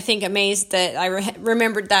 I think, amazed that I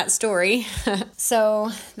remembered that story.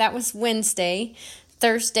 So that was Wednesday.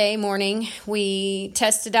 Thursday morning, we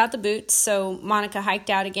tested out the boots, so Monica hiked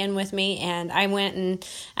out again with me, and I went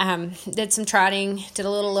and did some trotting, did a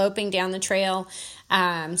little loping down the trail.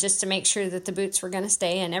 just to make sure that the boots were going to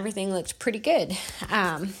stay, and everything looked pretty good.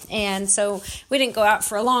 And so we didn't go out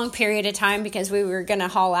for a long period of time because we were going to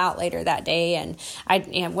haul out later that day, and I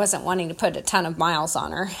wasn't wanting to put a ton of miles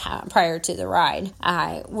on her prior to the ride.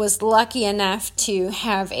 I was lucky enough to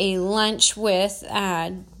have a lunch with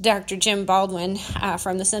Dr. Jim Baldwin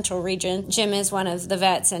from the Central Region. Jim is one of the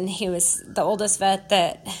vets, and he was the oldest vet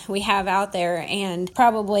that we have out there, and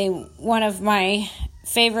probably one of my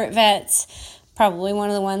favorite vets, probably one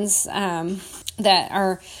of the ones that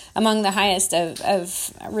are among the highest of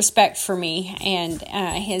respect for me, and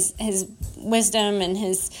his wisdom and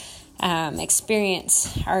his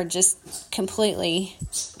experience are just completely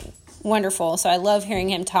wonderful. So I love hearing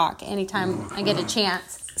him talk anytime I get a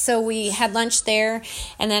chance. So we had lunch there,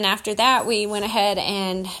 and then after that we went ahead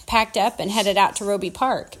and packed up and headed out to Roby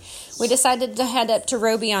Park. We decided to head up to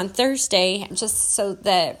Roby on Thursday just so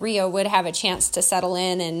that Rio would have a chance to settle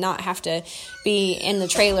in and not have to be in the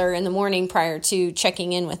trailer in the morning prior to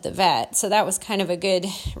checking in with the vet. So that was kind of a good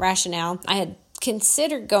rationale. I had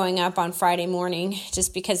considered going up on Friday morning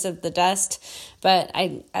just because of the dust, but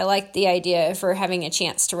I liked the idea of her having a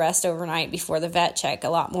chance to rest overnight before the vet check a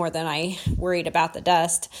lot more than I worried about the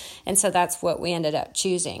dust, and so that's what we ended up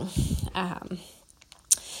choosing.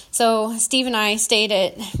 So Steve and I stayed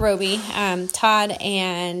at Roby. Todd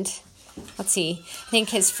and I think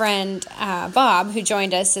his friend Bob, who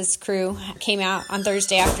joined us as crew, came out on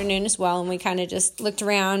Thursday afternoon as well, and we kind of just looked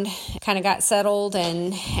around, kind of got settled,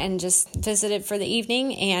 and just visited for the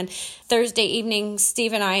evening. And Thursday evening,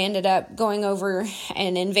 Steve and I ended up going over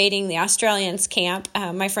and invading the Australians camp.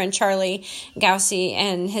 My friend Charlie Gaussy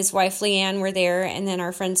and his wife Leanne were there, and then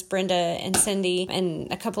our friends Brenda and Cindy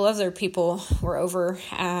and a couple other people were over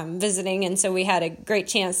visiting, and so we had a great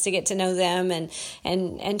chance to get to know them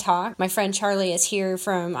and talk. My friend Charlie is here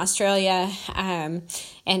from Australia,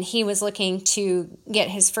 and he was looking to get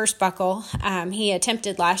his first buckle. He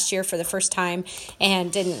attempted last year for the first time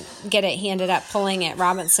and didn't get it. He ended up pulling at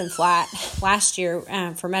Robinson Flat last year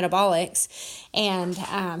for metabolics. And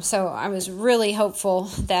so I was really hopeful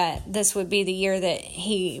that this would be the year that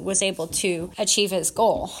he was able to achieve his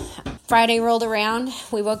goal. Friday rolled around.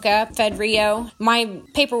 We woke up, fed Rio. My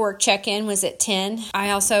paperwork check-in was at 10. I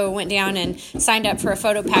also went down and signed up for a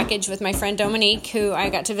photo package with my friend Dominique, who I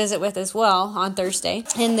got to visit with as well on Thursday.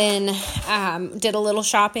 And then did a little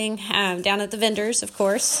shopping down at the vendors, of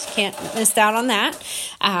course. Can't miss out on that.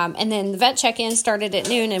 And then the vet check-in started at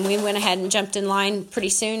noon, and we went ahead and jumped in line pretty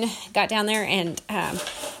soon. Got down there, and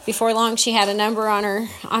before long, she had a number on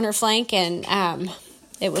her flank, and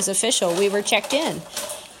it was official. We were checked in.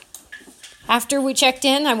 After we checked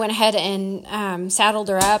in, I went ahead and saddled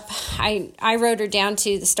her up. I rode her down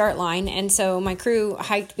to the start line, and so my crew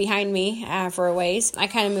hiked behind me for a ways. I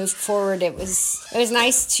kind of moved forward. It was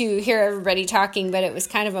nice to hear everybody talking, but it was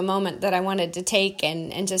kind of a moment that I wanted to take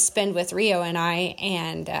and just spend with Rio and I,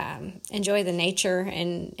 and enjoy the nature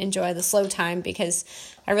and enjoy the slow time, because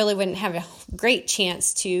I really wouldn't have a great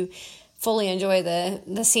chance to fully enjoy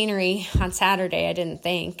the scenery on Saturday, I didn't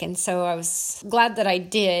think. And so I was glad that I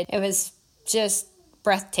did. It was just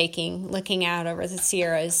breathtaking looking out over the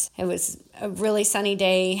Sierras. It was a really sunny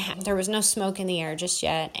day. There was no smoke in the air just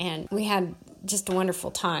yet, and we had just a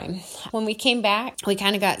wonderful time. When we came back, we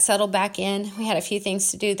kind of got settled back in. We had a few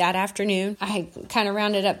things to do that afternoon. I kind of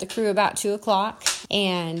rounded up the crew about 2 o'clock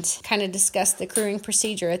and kind of discussed the crewing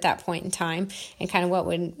procedure at that point in time, and kind of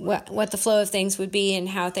what the flow of things would be and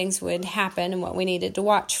how things would happen and what we needed to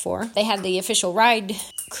watch for. They had the official ride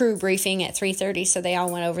crew briefing at 3:30, so they all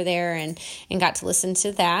went over there and got to listen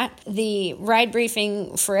to that. The ride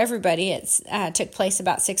briefing for everybody took place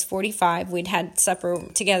about 6:45. We'd had supper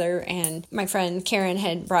together, and my friend Karen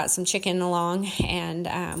had brought some chicken along,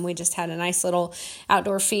 and we just had a nice little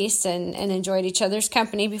outdoor feast and enjoyed each other's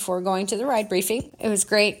company before going to the ride briefing. It was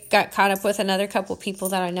great. Got caught up with another couple people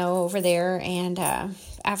that I know over there, and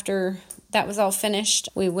after that was all finished,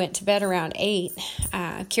 we went to bed around 8.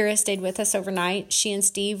 Kira stayed with us overnight. She and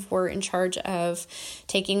Steve were in charge of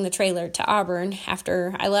taking the trailer to Auburn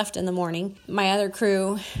after I left in the morning. My other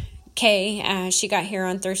crew, Kay, she got here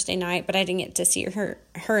on Thursday night, but I didn't get to see her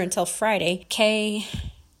until Friday. Kay,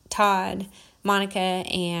 Todd, Monica,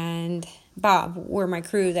 and Bob were my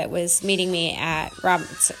crew that was meeting me at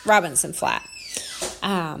Robinson Flat.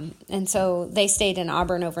 And so they stayed in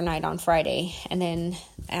Auburn overnight on Friday, and then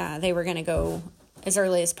they were going to go as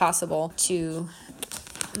early as possible to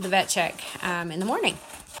the vet check in the morning.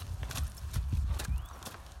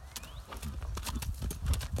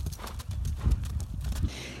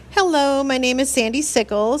 Hello, my name is Sandy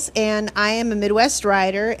Sickles, and I am a Midwest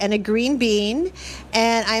rider and a green bean,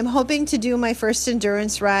 and I'm hoping to do my first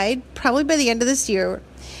endurance ride probably by the end of this year.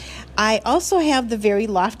 I also have the very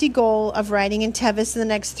lofty goal of riding in Tevis in the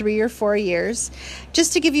next 3 or 4 years.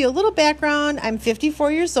 Just to give you a little background, I'm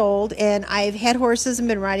 54 years old, and I've had horses and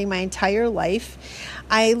been riding my entire life.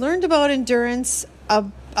 I learned about endurance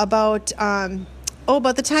about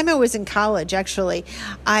the time I was in college, actually.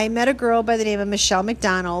 I met a girl by the name of Michelle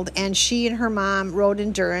McDonald, and she and her mom rode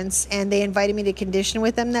endurance, and they invited me to condition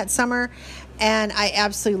with them that summer, and I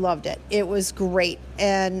absolutely loved it. It was great,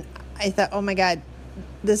 and I thought, oh my God,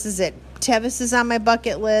 this is it. Tevis is on my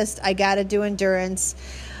bucket list. I got to do endurance.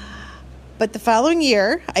 But the following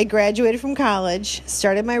year, I graduated from college,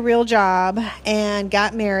 started my real job, and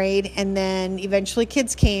got married, and then eventually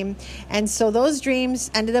kids came. And so those dreams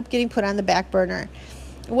ended up getting put on the back burner.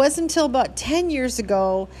 It wasn't until about 10 years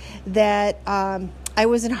ago that I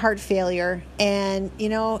was in heart failure. And, you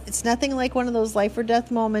know, it's nothing like one of those life or death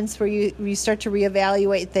moments where you start to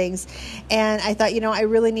reevaluate things. And I thought, you know, I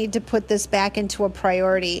really need to put this back into a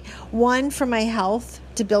priority. One, for my health,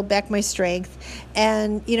 to build back my strength,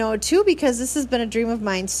 and, you know, two, because this has been a dream of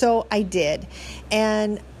mine. So I did.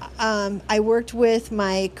 And I worked with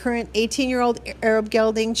my current 18-year-old Arab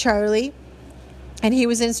gelding, Charlie, and he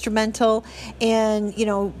was instrumental in, you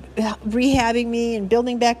know, rehabbing me and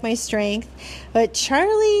building back my strength. But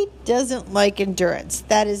Charlie doesn't like endurance.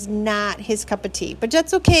 That is not his cup of tea. But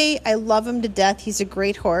that's okay. I love him to death. He's a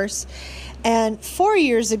great horse. And 4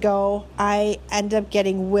 years ago, I ended up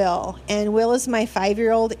getting Will. And Will is my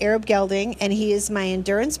 5-year-old Arab gelding, and he is my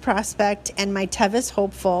endurance prospect and my Tevis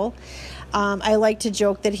hopeful. I like to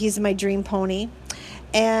joke that he's my dream pony.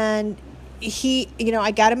 And he, you know, I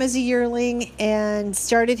got him as a yearling and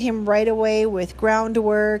started him right away with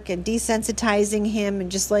groundwork and desensitizing him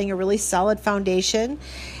and just laying a really solid foundation.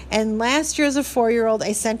 And last year as a 4-year-old,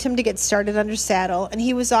 I sent him to get started under saddle, and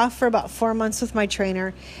he was off for about 4 months with my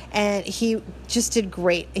trainer, and he just did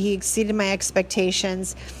great. He exceeded my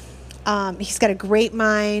expectations. He's got a great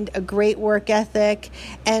mind, a great work ethic,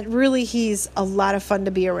 and really he's a lot of fun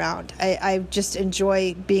to be around. I just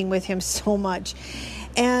enjoy being with him so much.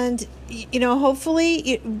 And, you know,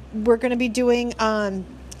 hopefully we're going to be doing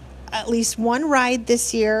at least one ride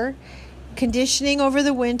this year, conditioning over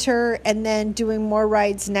the winter, and then doing more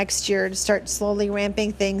rides next year to start slowly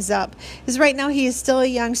ramping things up. Because right now he is still a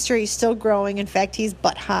youngster. He's still growing. In fact, he's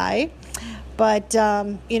butt high. But,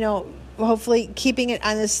 you know, hopefully keeping it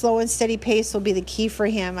on a slow and steady pace will be the key for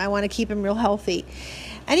him. I want to keep him real healthy.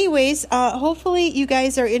 Anyways, hopefully you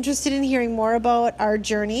guys are interested in hearing more about our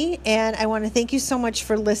journey, and I want to thank you so much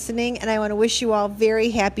for listening, and I want to wish you all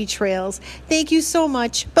very happy trails. Thank you so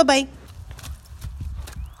much. Bye-bye.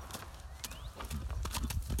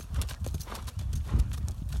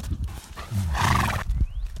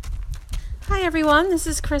 Hi everyone, this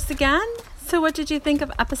is Chris again. So what did you think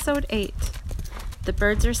of episode 8? The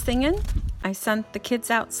birds are singing. I sent the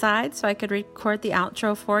kids outside so I could record the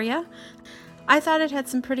outro for you. I thought it had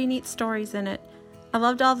some pretty neat stories in it. I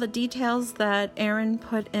loved all the details that Erin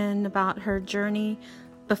put in about her journey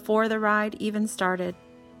before the ride even started.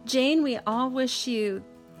 Jane, we all wish you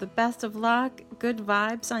the best of luck, good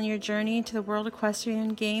vibes on your journey to the World Equestrian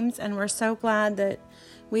Games, and we're so glad that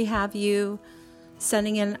we have you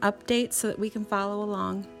sending in updates so that we can follow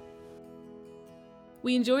along.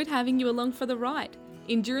 We enjoyed having you along for the ride.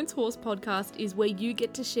 Endurance Horse Podcast is where you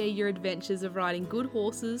get to share your adventures of riding good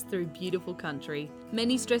horses through beautiful country.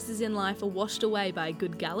 Many stresses in life are washed away by a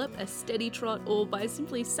good gallop, a steady trot, or by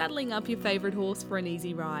simply saddling up your favourite horse for an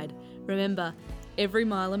easy ride. Remember, every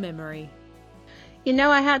mile a memory. You know,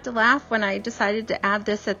 I had to laugh when I decided to add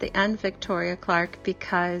this at the end, Victoria Clark,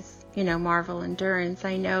 because, you know, Marvel Endurance.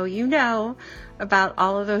 I know you know about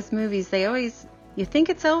all of those movies. They always, you think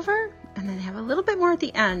it's over, and then have a little bit more at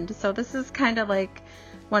the end. So this is kind of like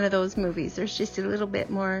one of those movies. There's just a little bit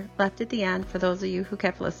more left at the end for those of you who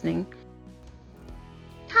kept listening.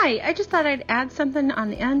 Hi, I just thought I'd add something on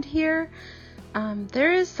the end here.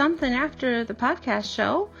 There is something after the podcast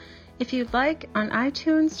show. If you'd like, on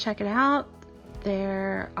iTunes, check it out.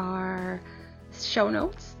 There are show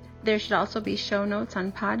notes. There should also be show notes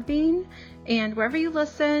on Podbean. And wherever you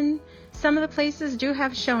listen, some of the places do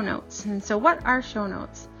have show notes. And so what are show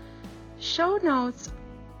notes? Show notes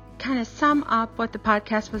kind of sum up what the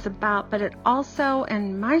podcast was about, but it also,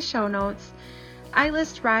 in my show notes, I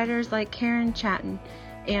list riders like Karen Chatton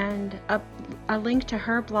and a link to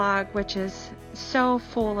her blog, which is so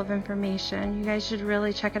full of information. You guys should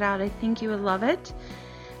really check it out. I think you would love it.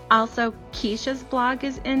 Also, Keisha's blog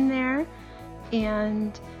is in there,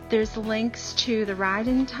 and there's links to the Ride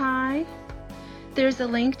and Tie. There's a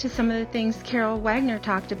link to some of the things Carol Wagner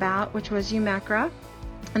talked about, which was UMACRA,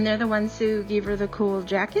 and they're the ones who gave her the cool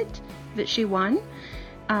jacket that she won.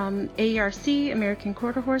 AERC, American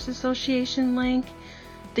Quarter Horse Association link.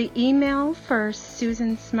 The email for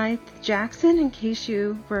Susan Smythe Jackson, in case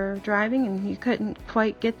you were driving and you couldn't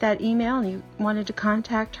quite get that email and you wanted to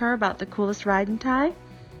contact her about the coolest ride and tie.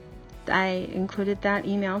 I included that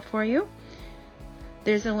email for you.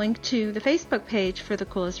 There's a link to the Facebook page for the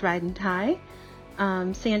coolest ride and tie.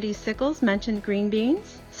 Sandy Sickles mentioned green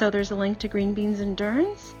beans, so there's a link to Green Beans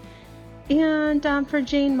Endurance. And for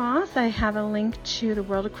Jane Moss, I have a link to the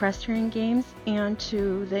World Equestrian Games and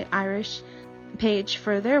to the Irish page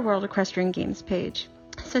for their World Equestrian Games page.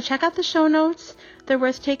 So check out the show notes. They're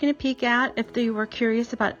worth taking a peek at if you were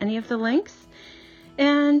curious about any of the links.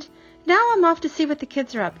 And now I'm off to see what the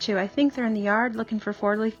kids are up to. I think they're in the yard looking for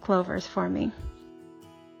 4-leaf clovers for me.